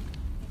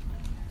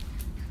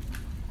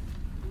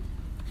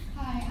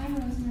 Hi, I'm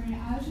Rosemary.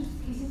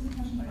 This is a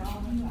question for all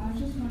of you. I was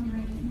just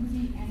wondering if you would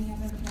see any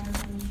other players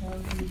on the show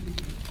in the future.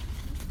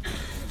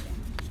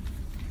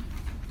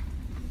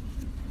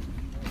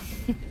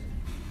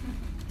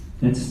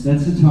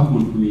 That's a tough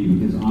one for me,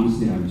 because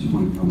honestly, I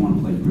want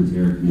to play Prince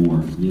Eric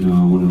more. You know,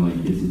 I want to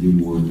like get to do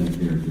more with that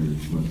character.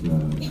 But I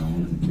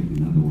had to pick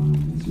another one. I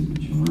guess it would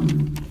be Charmin.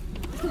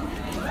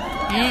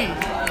 I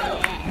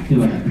feel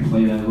like I can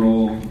play that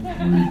role,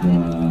 and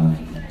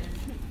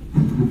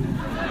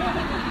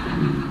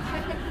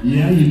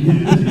yeah, you do.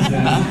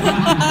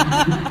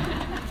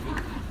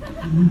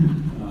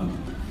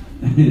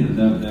 Yeah,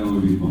 that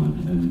would be fun,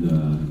 and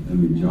I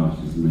mean, Josh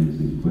is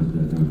amazing, but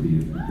that would be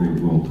a great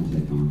role to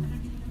take on.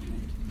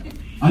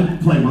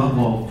 I'd play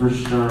Rumble for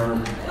sure.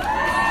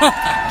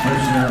 For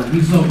sure.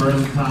 He's so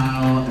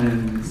versatile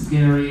and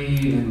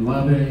scary and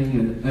loving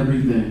and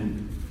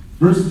everything.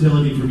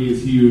 Versatility for me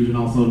is huge, and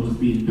also just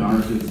being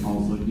dark is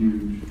also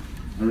huge.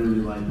 I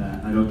really like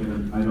that. I don't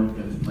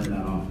get to play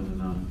that often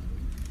enough.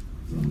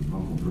 So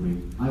awful for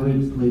me. I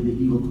would play the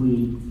evil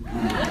queen.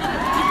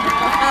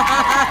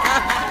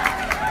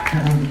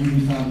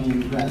 You saw me in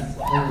the dress.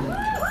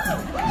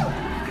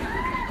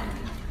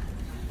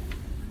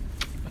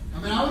 I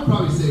mean, I would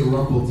probably say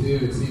Rumple too.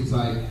 It seems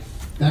like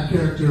that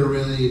character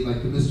really,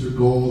 like the Mr.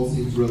 Gold,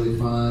 seems really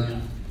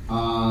fun.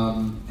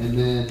 And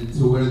then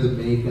to wear the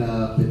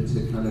makeup and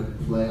to kind of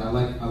play, I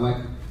like.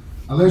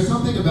 There's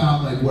something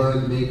about like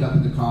wearing the makeup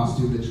and the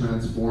costume that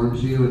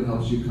transforms you and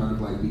helps you kind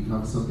of like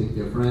become something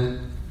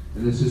different.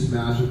 And it's just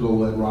magical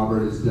what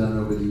Robert has done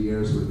over the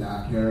years with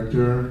that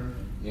character.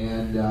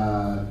 And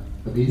I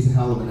mean, he's a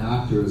hell of an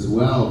actor as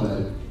well.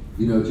 But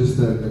you know, just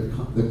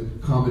the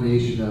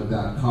combination of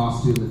that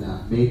costume and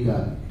that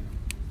makeup,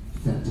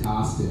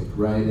 fantastic,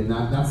 right? And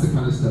that's the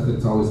kind of stuff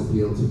that's always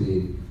appealed to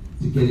me,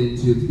 to get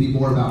into, to be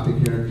more about the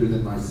character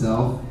than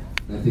myself.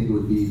 And I think it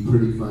would be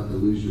pretty fun to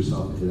lose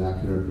yourself into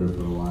that character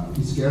for a while.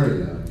 He's scary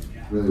though,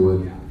 really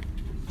would.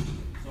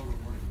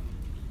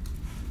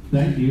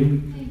 Thank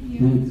you. Thank you.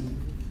 Thanks.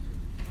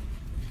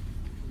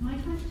 My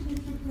question is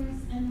for Chris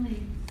and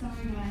Lee.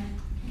 Sorry,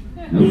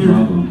 guys. No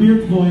problem.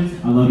 Beard boys.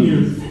 I love you.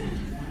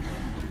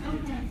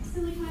 Okay,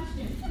 silly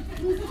question.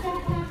 Who's the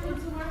best captain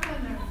to work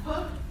under,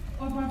 Hook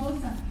or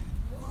Barbosa?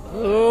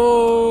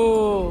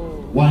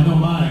 Oh. Why no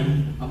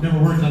mine? I've never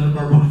worked under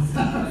Barbosa.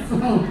 So.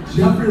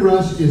 Jeffrey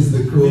Rush is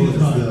the coolest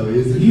though.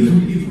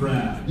 He's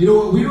rad. You know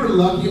what? We were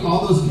lucky.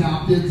 All those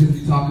captains, if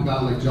you talk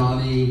about like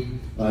Johnny,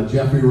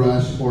 Jeffrey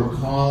Rush, or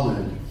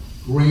Colin,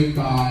 great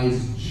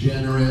guys,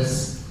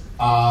 generous.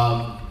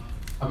 I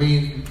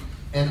mean,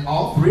 and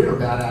all three are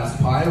badass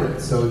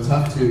pirates, so it's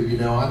tough to, you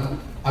know,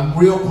 I'm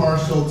real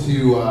partial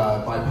to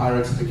my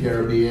Pirates of the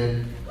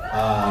Caribbean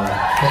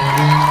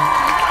family.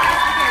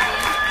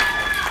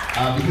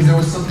 Because there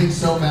was something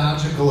so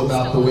magical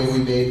about the way we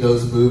made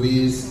those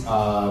movies.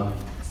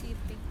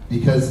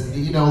 Because,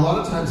 you know, a lot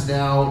of times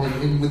now,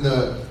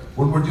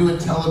 when we're doing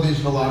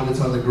television, a lot of it's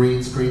on the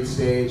green screen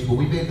stage. When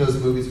we made those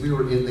movies, we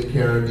were in the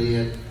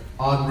Caribbean,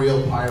 on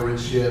real pirate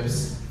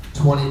ships,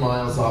 20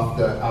 miles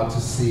out to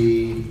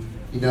sea.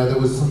 You know, there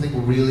was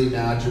something really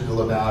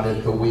magical about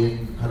it, the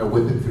wind kind of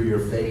whipping through your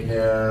fake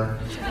hair.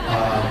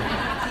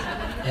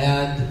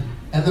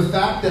 And the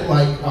fact that,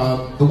 like,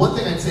 the one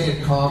thing I'd say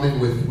in common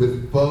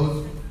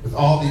with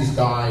all these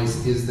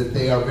guys is that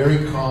they are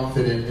very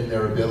confident in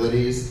their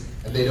abilities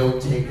and they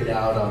don't take it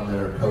out on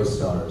their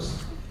co-stars.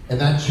 And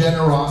that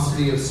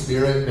generosity of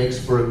spirit makes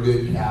for a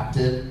good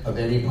captain of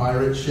any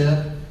pirate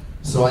ship.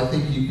 So I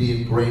think you'd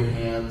be in great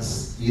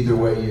hands either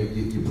way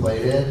you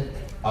played it.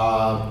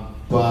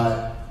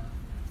 But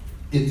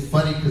it's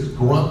funny because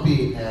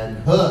Grumpy and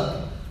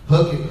Hook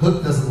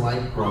doesn't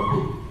like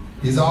Grumpy.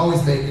 He's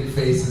always making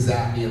faces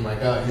at me and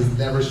like, oh, he's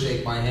never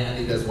shake my hand.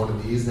 He does one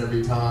of these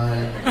every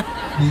time.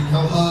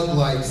 He'll hug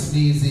like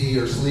Sneezy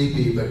or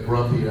Sleepy, but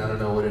Grumpy, I don't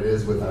know what it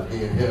is with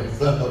me and him.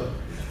 So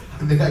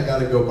I think I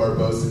gotta go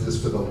Barbosa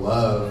just for the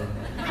love.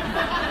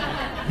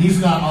 He's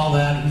got all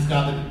that. He's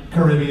got the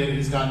Caribbean.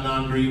 He's got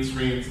non-green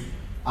screens.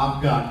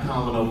 I've got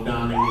Colin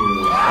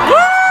O'Donoghue.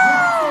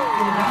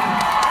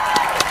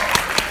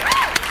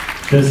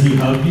 Does he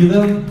hug you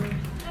though?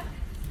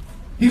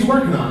 He's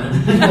working on it.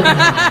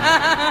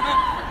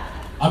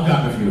 I've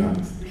gotten a few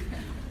hugs.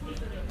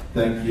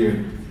 Thank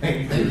you.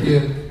 Thank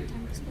you.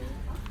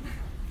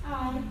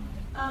 Hi.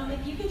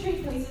 If you could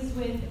trade places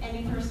with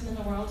any person in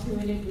the world, who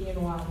would it be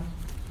and why?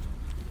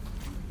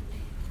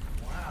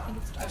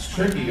 That's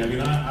tricky. I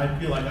mean, I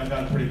feel like I've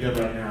got pretty good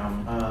right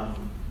now.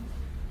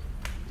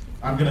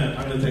 I'm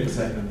gonna take a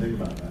second and think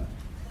about that.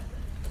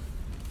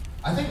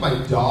 I think my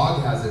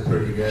dog has it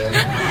pretty good.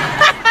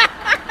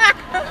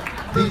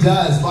 He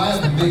does. I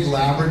have a big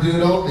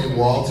Labradoodle named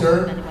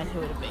Walter.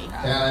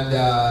 And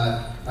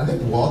I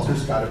think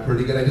Walter's got it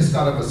pretty good. I just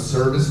got him a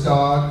service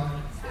dog,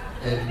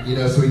 and you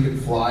know, so he can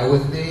fly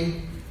with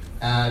me.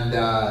 And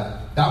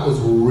that was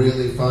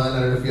really fun. I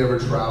don't know if you ever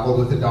traveled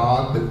with a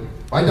dog, but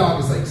my dog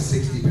is like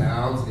 60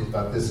 pounds, and he's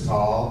about this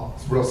tall.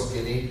 He's real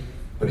skinny,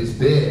 but he's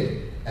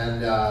big.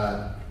 And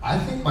I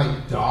think my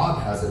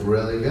dog has it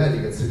really good. He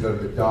gets to go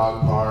to the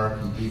dog park.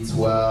 He eats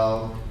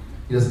well.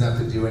 He doesn't have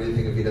to do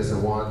anything if he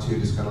doesn't want to.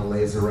 Just kind of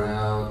lays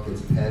around,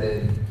 gets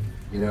petted.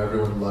 You know,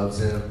 everyone loves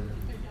him.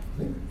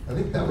 I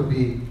think that would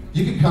be.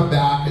 You could come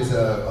back as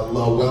a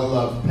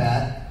well-loved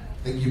pet.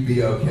 I think you'd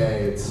be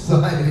okay. It's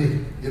like,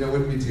 you know, it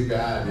wouldn't be too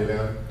bad. You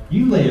know.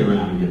 You lay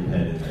around and get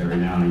petted every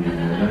now and again,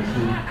 don't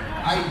you?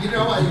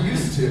 I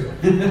used to.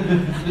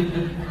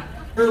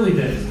 Early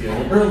days,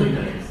 Gil. Early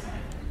days.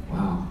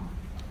 Wow.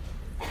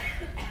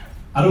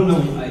 I don't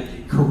know.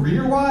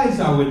 Career-wise,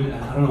 I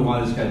don't know why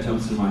this guy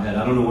jumps in my head.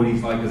 I don't know what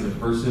he's like as a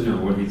person,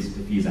 or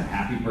if he's a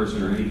happy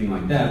person or anything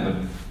like that.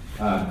 But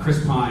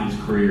Chris Pine's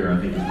career, I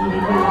think, is really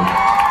cool.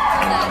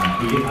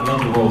 I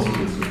love the roles he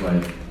gets to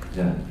play.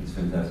 Yeah, he's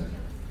fantastic.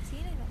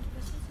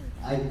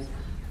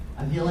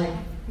 I feel like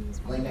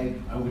Like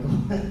I would,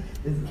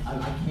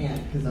 I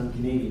can't because I'm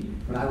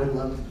Canadian, but I would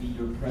love to be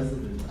your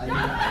president. I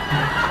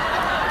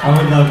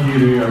would love you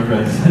to be our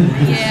president.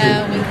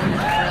 Yeah, we can for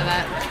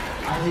that.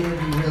 I think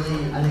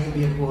it'd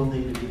be a cool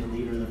thing to be the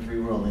leader of the free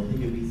world. I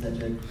think it'd be such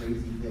a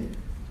crazy thing.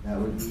 That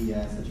would be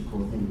such a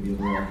cool thing to be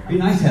able to. It'd be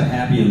nice to have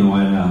Happy in the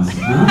White House,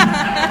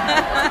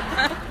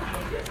 huh?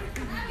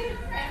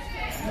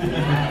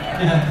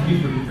 Yeah, be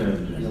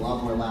president. Be a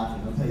lot more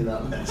laughing, I'll tell you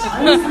that much.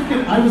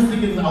 I was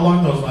thinking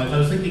along those lines. I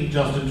was thinking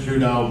Justin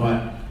Trudeau,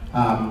 but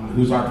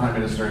who's our Prime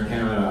Minister in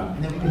Canada.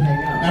 And then we can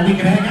hang out. And we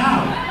can hang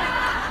out.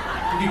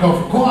 We can go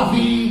for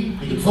coffee,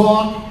 we can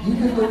talk. You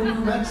can go to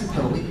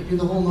Mexico. We could do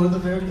the whole North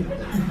American thing.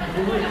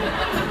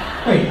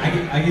 Wait,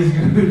 I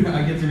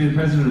get to be the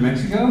president of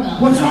Mexico?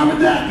 What's wrong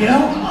with that, Gil?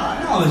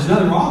 No, there's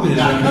nothing wrong with it.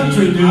 That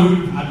country,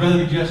 dude. I'd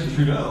rather be Justin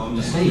Trudeau, I'm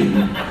just saying.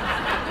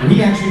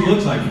 He actually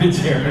looks like Prince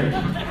Eric.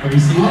 Have you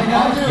seen that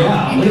guy?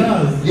 Yeah, he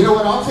does. You know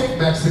what? I'll take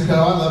Mexico.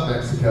 I love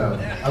Mexico.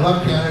 I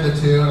love Canada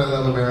too, and I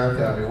love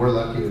America. I mean, we're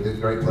lucky. They're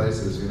great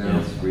places, you know.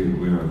 Yes, we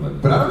are lucky.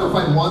 But I don't know if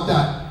I'd want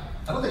that.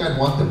 I don't think I'd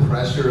want the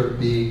pressure of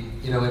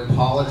being, you know, in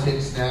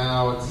politics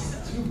now.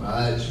 It's too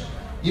much.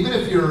 Even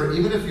if you're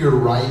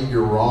right,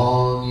 you're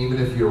wrong. Even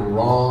if you're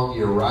wrong,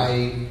 you're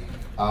right.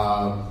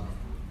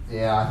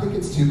 Yeah, I think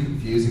it's too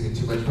confusing and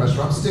too much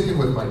pressure. I'm sticking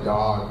with my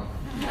dog.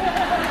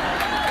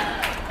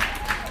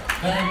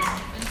 Thanks.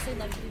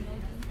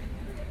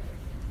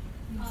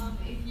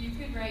 If you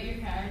could write your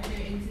character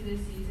into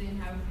this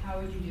season, how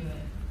would you do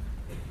it?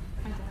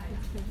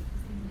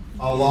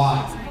 A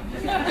lot.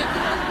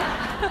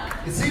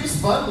 It seems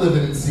fun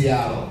living in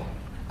Seattle.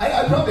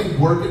 I'd probably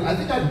work it. I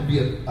think I'd be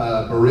a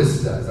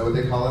barista. Is that what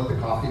they call it? The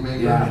coffee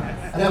maker?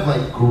 Yeah. I'd have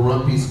like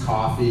Grumpy's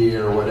Coffee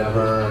or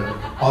whatever. And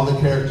all the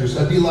characters.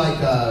 I'd be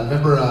like,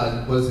 remember,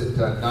 was it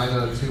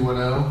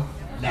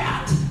 90210?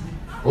 Nat.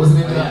 What was the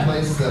name of that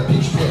place? The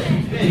Peach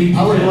Pit.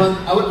 I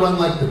would run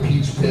like the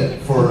Peach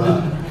Pit for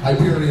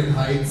Hyperion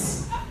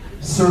Heights.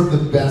 Serve the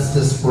best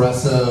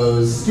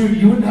espressos. Dude,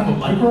 you wouldn't have a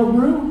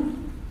microbrew?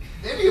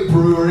 Maybe a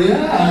brewery.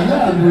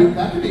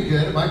 That could be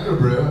good. A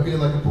microbrew. I'd be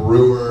like a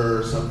brewer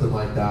or something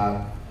like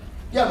that.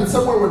 Yeah, but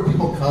somewhere where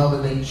people come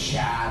and they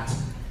chat,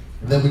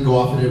 and then we go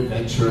off on an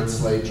adventure and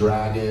slay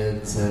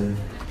dragons and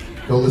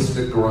go listen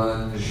to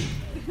grunge.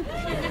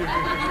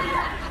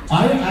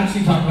 I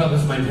actually talked about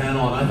this in my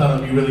panel, and I thought it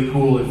would be really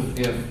cool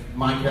if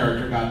my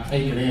character got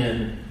taken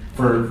in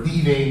for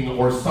thieving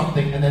or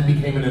something and then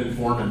became an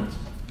informant.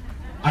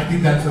 I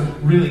think that's a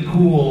really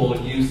cool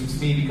use of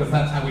Smee because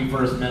that's how we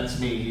first met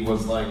Smee. He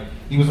was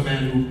a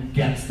man who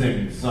gets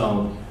things.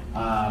 So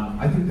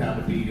I think that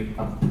would be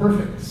a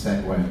perfect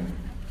segue.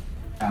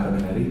 Adam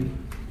and Eddie.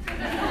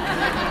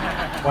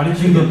 Why did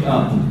you look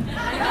up?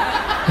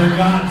 They're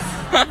gods.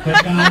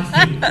 They're gods,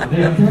 dude. Are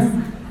they up there?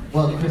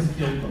 Well, Chris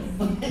killed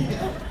them.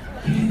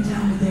 You didn't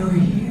tell me they were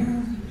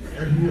here.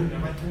 They're here. They're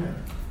right there.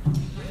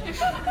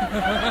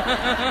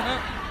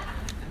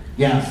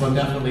 Yeah, so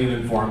definitely an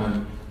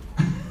informant.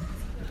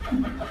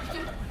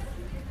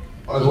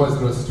 Otherwise,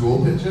 go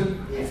stool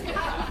pigeon?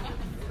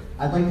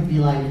 I'd like to be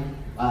like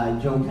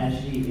Joe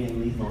Pesci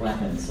in Lethal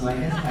Weapon. So I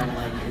guess kind of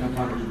like in a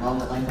part of the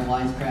but like the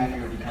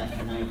wisecracker, we catch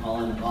the night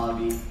calling the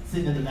Bobby,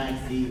 sitting in the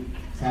back seat,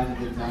 just having a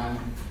good time.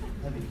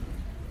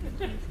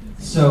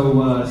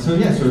 So it's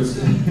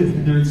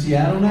they're in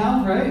Seattle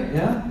now, right?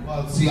 Yeah.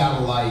 Well,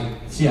 Seattle Light.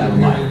 Seattle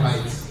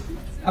Light.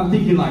 I'm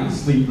thinking like a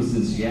Sleepless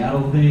in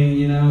Seattle thing,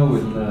 you know,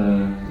 with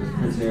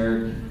Prince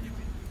Eric.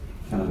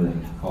 Kind of a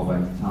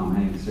callback to Tom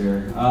Hanks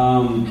there.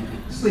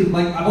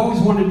 I've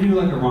always wanted to do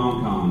like a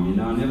rom-com, you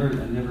know. I never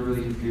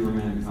really get to do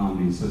romantic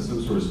comedy, so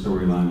some sort of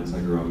storyline that's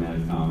like a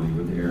romantic comedy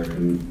with Eric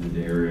and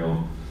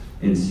Ariel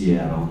in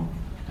Seattle,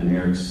 and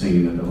Eric's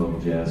singing at the local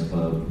jazz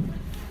club,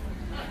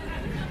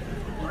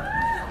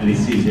 and he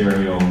sees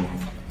Ariel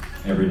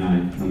every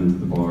night come into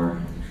the bar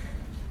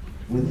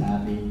with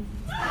Happy,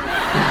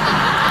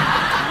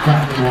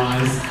 Captain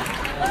Wise,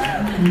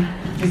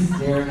 just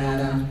staring at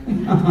him.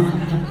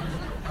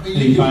 And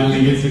he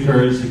finally gets the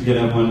courage to get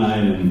up one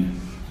night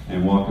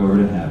and walk over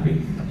to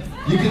Happy.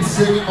 You can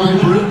sing at my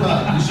brew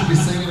pub. You should be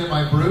singing at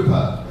my brew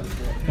pub.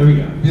 There we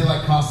go. Be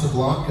like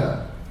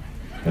Casablanca.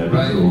 That'd be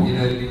right? cool. You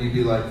know what I mean? You could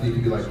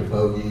be like the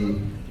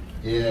bogey.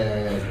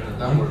 Yeah.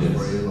 That works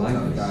for you.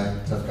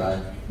 Tough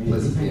guy.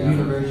 Plays the piano.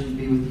 Universe should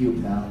be with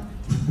you, pal.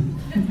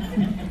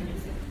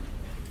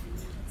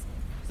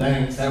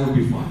 Thanks. That would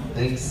be fun.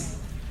 Thanks.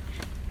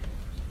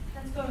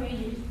 Let's go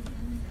Rangers.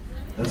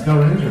 Let's go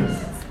Rangers.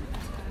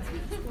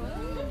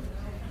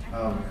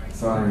 Oh,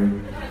 sorry.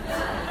 I'm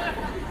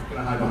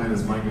gonna hide behind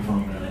this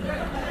microphone now.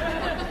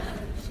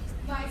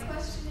 My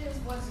question is,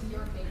 what's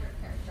your favorite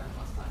character on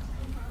Lost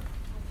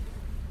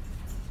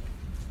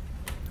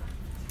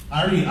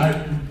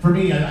Platinum? For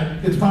me,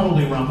 it's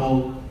probably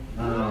Rumple.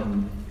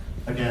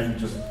 Again,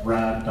 just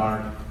rad,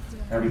 dark,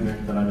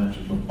 everything that I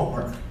mentioned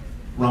before.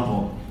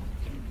 Rumple.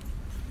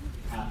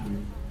 Happy.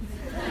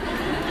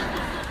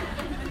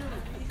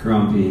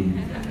 Grumpy.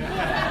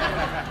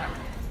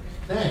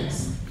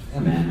 Thanks. Yeah,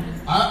 man.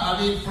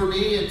 I mean, for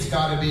me, it's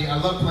got to be. I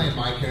love playing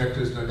my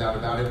characters, no doubt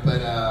about it.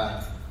 But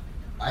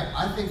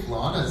I think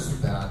Lana's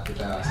the best.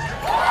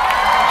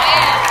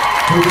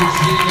 For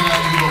Regina,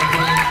 Evil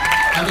Queen.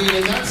 I mean,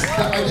 and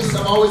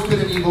I've always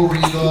been an evil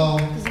Regal.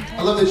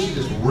 I love that she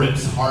just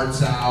rips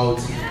hearts out.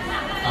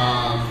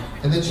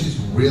 And then she's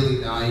really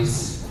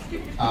nice.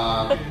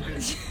 I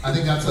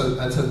think that's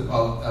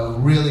a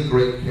really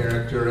great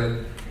character,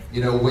 and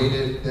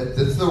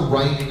that's the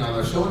writing on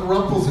the show. And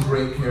Rumple's a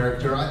great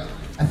character. I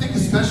think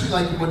especially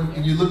like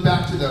when you look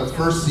back to the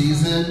first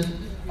season,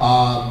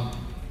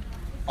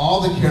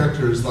 all the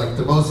characters, like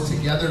the most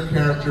together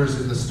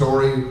characters in the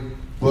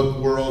storybook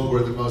world,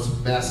 were the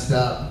most messed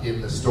up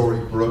in the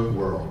Storybrooke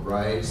world,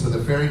 right? So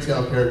the fairy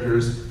tale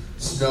characters,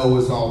 Snow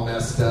was all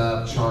messed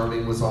up,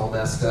 Charming was all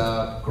messed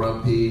up,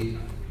 Grumpy.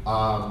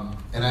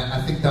 And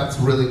I think that's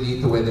really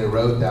neat the way they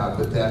wrote that,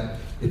 but that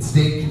it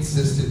stayed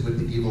consistent with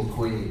the Evil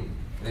Queen.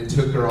 And it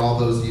took her all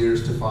those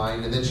years to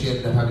find, and then she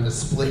ended up having to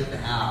split in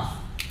half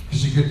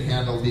because she couldn't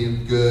handle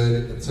being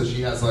good, and so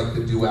she has like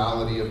the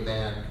duality of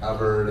man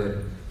covered,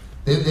 and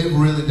they've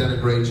really done a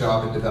great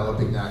job in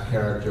developing that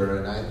character,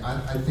 and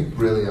I think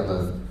really I'm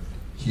a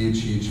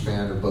huge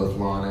fan of both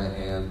Lana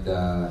and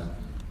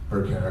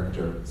her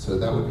character. So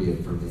that would be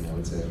it for me, I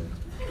would say.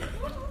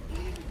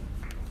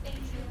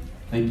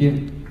 Thank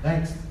you.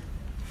 Thanks.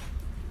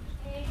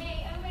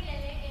 Hey, I'm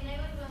Mariana, and I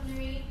was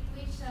wondering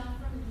which song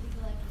from the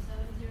musical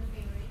episode is your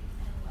favorite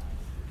and why?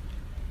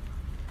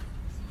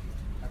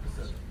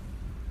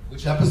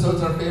 Which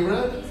episode's our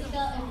favorite? Musical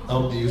episode.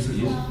 Oh,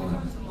 musical. I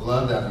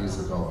love that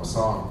musical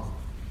song.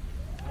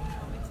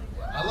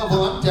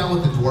 I'm down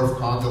with the Dwarf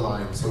Conga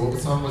line. So what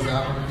song was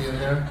that one at the end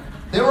there?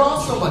 They were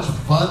all so much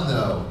fun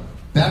though.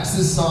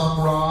 Bex's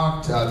song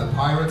rocked. The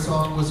Pirate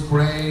song was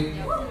great.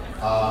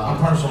 I'm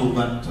partial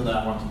to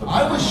that one.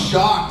 I was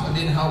shocked. I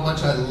mean, how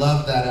much I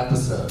loved that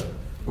episode.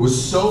 It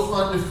was so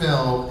fun to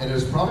film, and it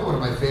was probably one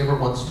of my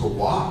favorite ones to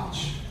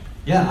watch.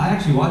 Yeah, I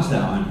actually watched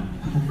that one.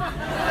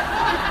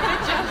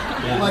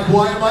 Yeah. Like,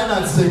 why am I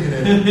not singing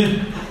it?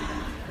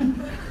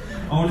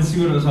 I wanted to see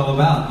what it was all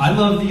about. I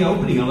love the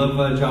opening. I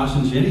love Josh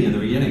and Ginny in the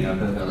beginning. I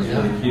thought that was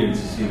really cute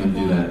to see them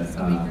do that,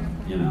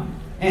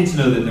 And to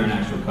know that they're an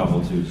actual couple,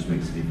 too, just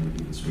makes it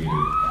even sweeter.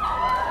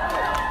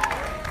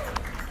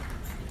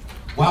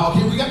 Wow,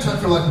 okay, we got time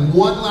for like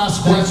one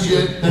last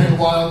question. Thank you,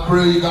 Wild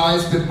Crew. You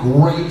guys been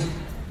great.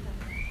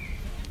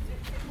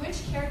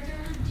 Which character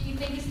do you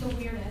think is the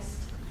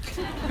weirdest?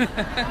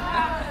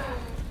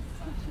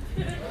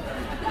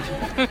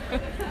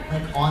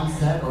 Like on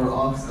set or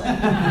off set?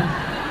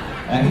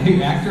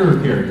 Actor or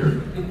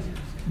character?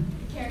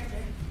 Character.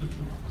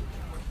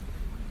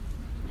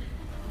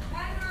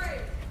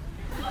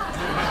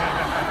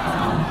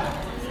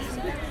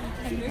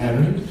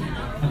 Henry?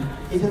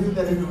 It doesn't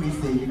matter who we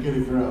say, you get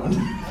it grown.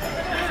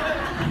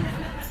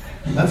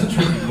 That's a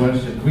tricky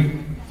question.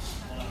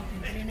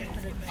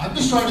 I'm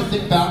just trying to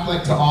think back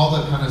like to all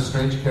the kind of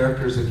strange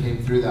characters that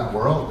came through that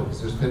world, because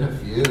there's been a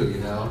few,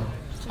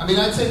 I mean,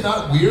 I'd say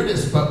not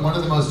weirdest, but one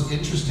of the most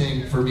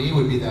interesting for me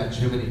would be that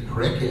Jiminy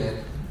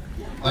Cricket.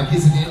 Like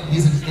he's an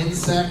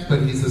insect,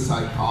 but he's a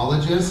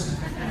psychologist.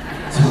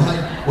 So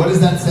like, what does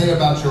that say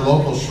about your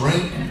local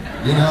shrink?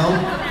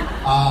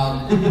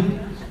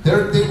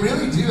 They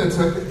really do. It's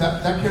like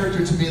that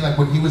character to me, like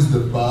when he was the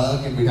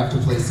bug and we'd have to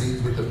play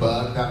scenes with the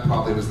bug, that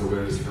probably was the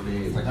weirdest for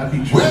me. It's like,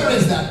 where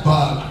is that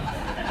bug?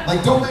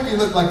 Like, don't make me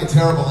look like a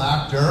terrible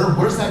actor.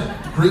 Where's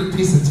that green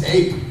piece of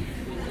tape?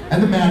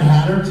 And the Mad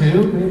Hatter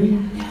too, maybe?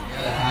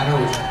 Yeah, the Hatter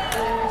was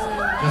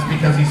just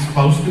because he's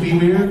supposed to be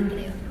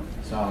weird.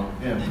 So,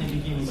 yeah. And he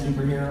became a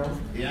superhero.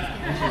 Yeah.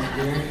 Which is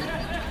weird.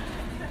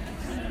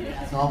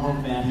 It's all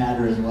about Mad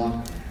Hatter as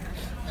well.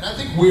 And I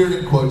think weird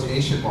in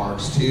quotation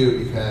marks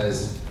too,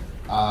 because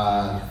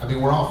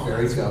we're all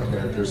fairy tale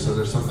characters, so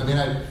there's something.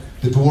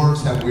 The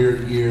dwarves have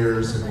weird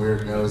ears and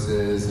weird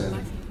noses, and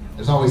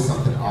there's always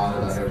something odd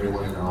about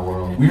everyone in our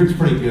world. Weird's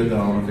pretty good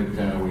though. I don't think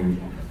weird.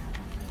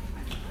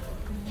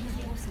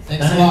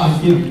 Thanks a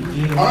lot.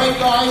 All right,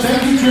 guys.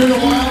 Thank you to the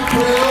Wild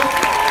Crew.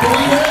 Can we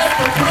hear it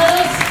for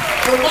Chris,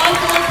 for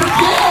Michael, and for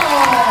Gil?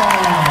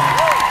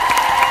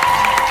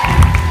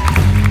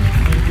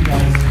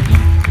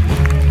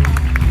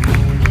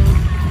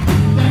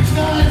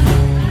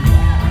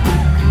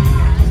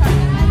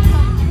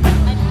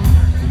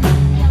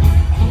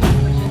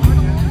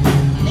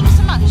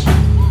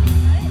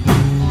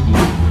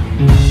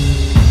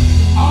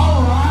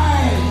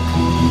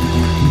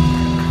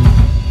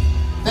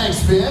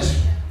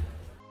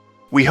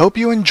 We hope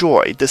you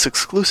enjoyed this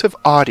exclusive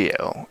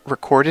audio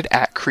recorded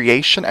at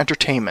Creation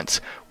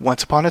Entertainment's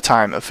Once Upon a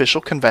Time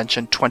Official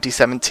Convention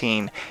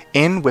 2017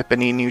 in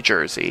Whippany, New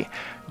Jersey.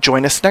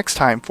 Join us next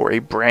time for a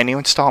brand new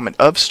installment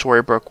of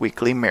Storybrooke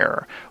Weekly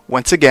Mirror.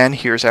 Once again,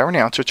 here's our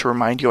announcer to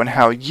remind you on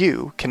how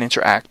you can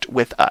interact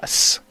with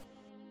us.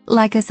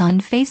 Like us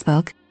on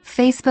Facebook,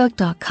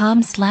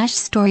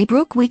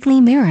 facebook.com/Storybrooke Weekly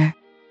Mirror.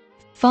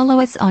 Follow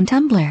us on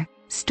Tumblr,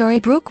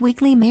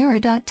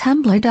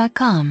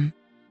 storybrookweeklymirror.tumblr.com.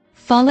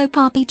 Follow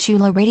Poppy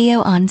Chulo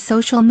Radio on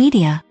social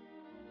media.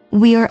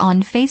 We are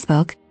on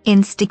Facebook,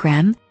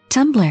 Instagram,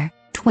 Tumblr,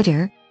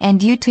 Twitter, and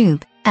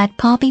YouTube at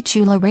Poppy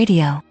Chulo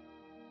Radio.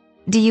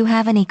 Do you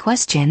have any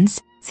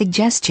questions,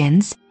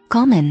 suggestions,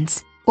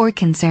 comments, or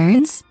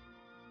concerns?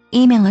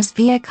 Email us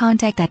via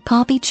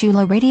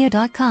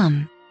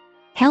contact@poppychularadio.com.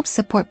 Help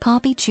support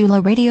Poppy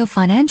Chula Radio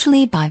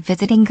financially by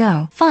visiting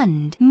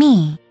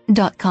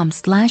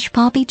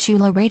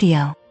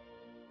gofundme.com/poppychularadio.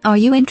 Are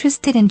you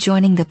interested in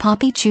joining the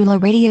Poppy Chula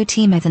Radio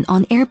team as an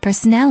on-air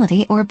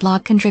personality or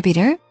blog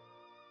contributor?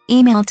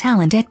 Email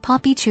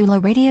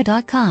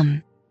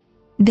talent@poppychularadio.com.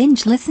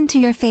 Binge listen to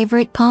your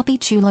favorite Poppy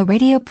Chula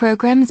Radio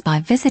programs by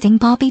visiting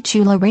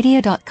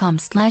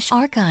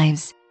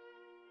poppychularadio.com/archives.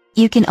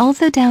 You can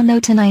also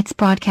download tonight's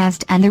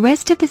broadcast and the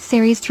rest of the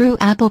series through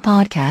Apple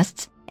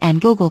Podcasts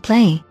and Google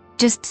Play.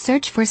 Just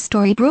search for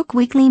Storybrooke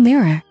Weekly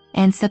Mirror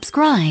and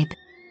subscribe.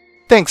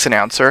 Thanks,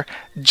 announcer.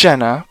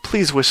 Jenna,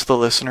 please wish the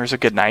listeners a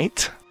good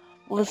night.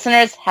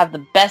 Listeners, have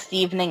the best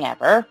evening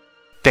ever.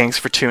 Thanks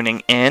for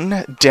tuning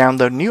in.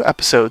 Download new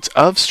episodes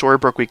of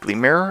Storybrooke Weekly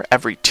Mirror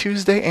every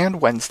Tuesday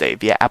and Wednesday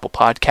via Apple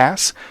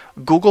Podcasts,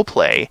 Google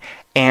Play,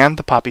 and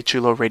the Poppy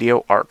Chula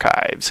Radio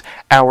archives.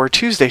 Our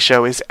Tuesday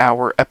show is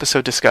our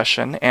episode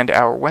discussion, and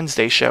our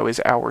Wednesday show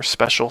is our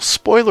special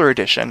spoiler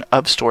edition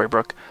of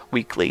Storybrooke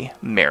Weekly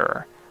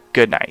Mirror.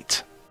 Good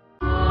night.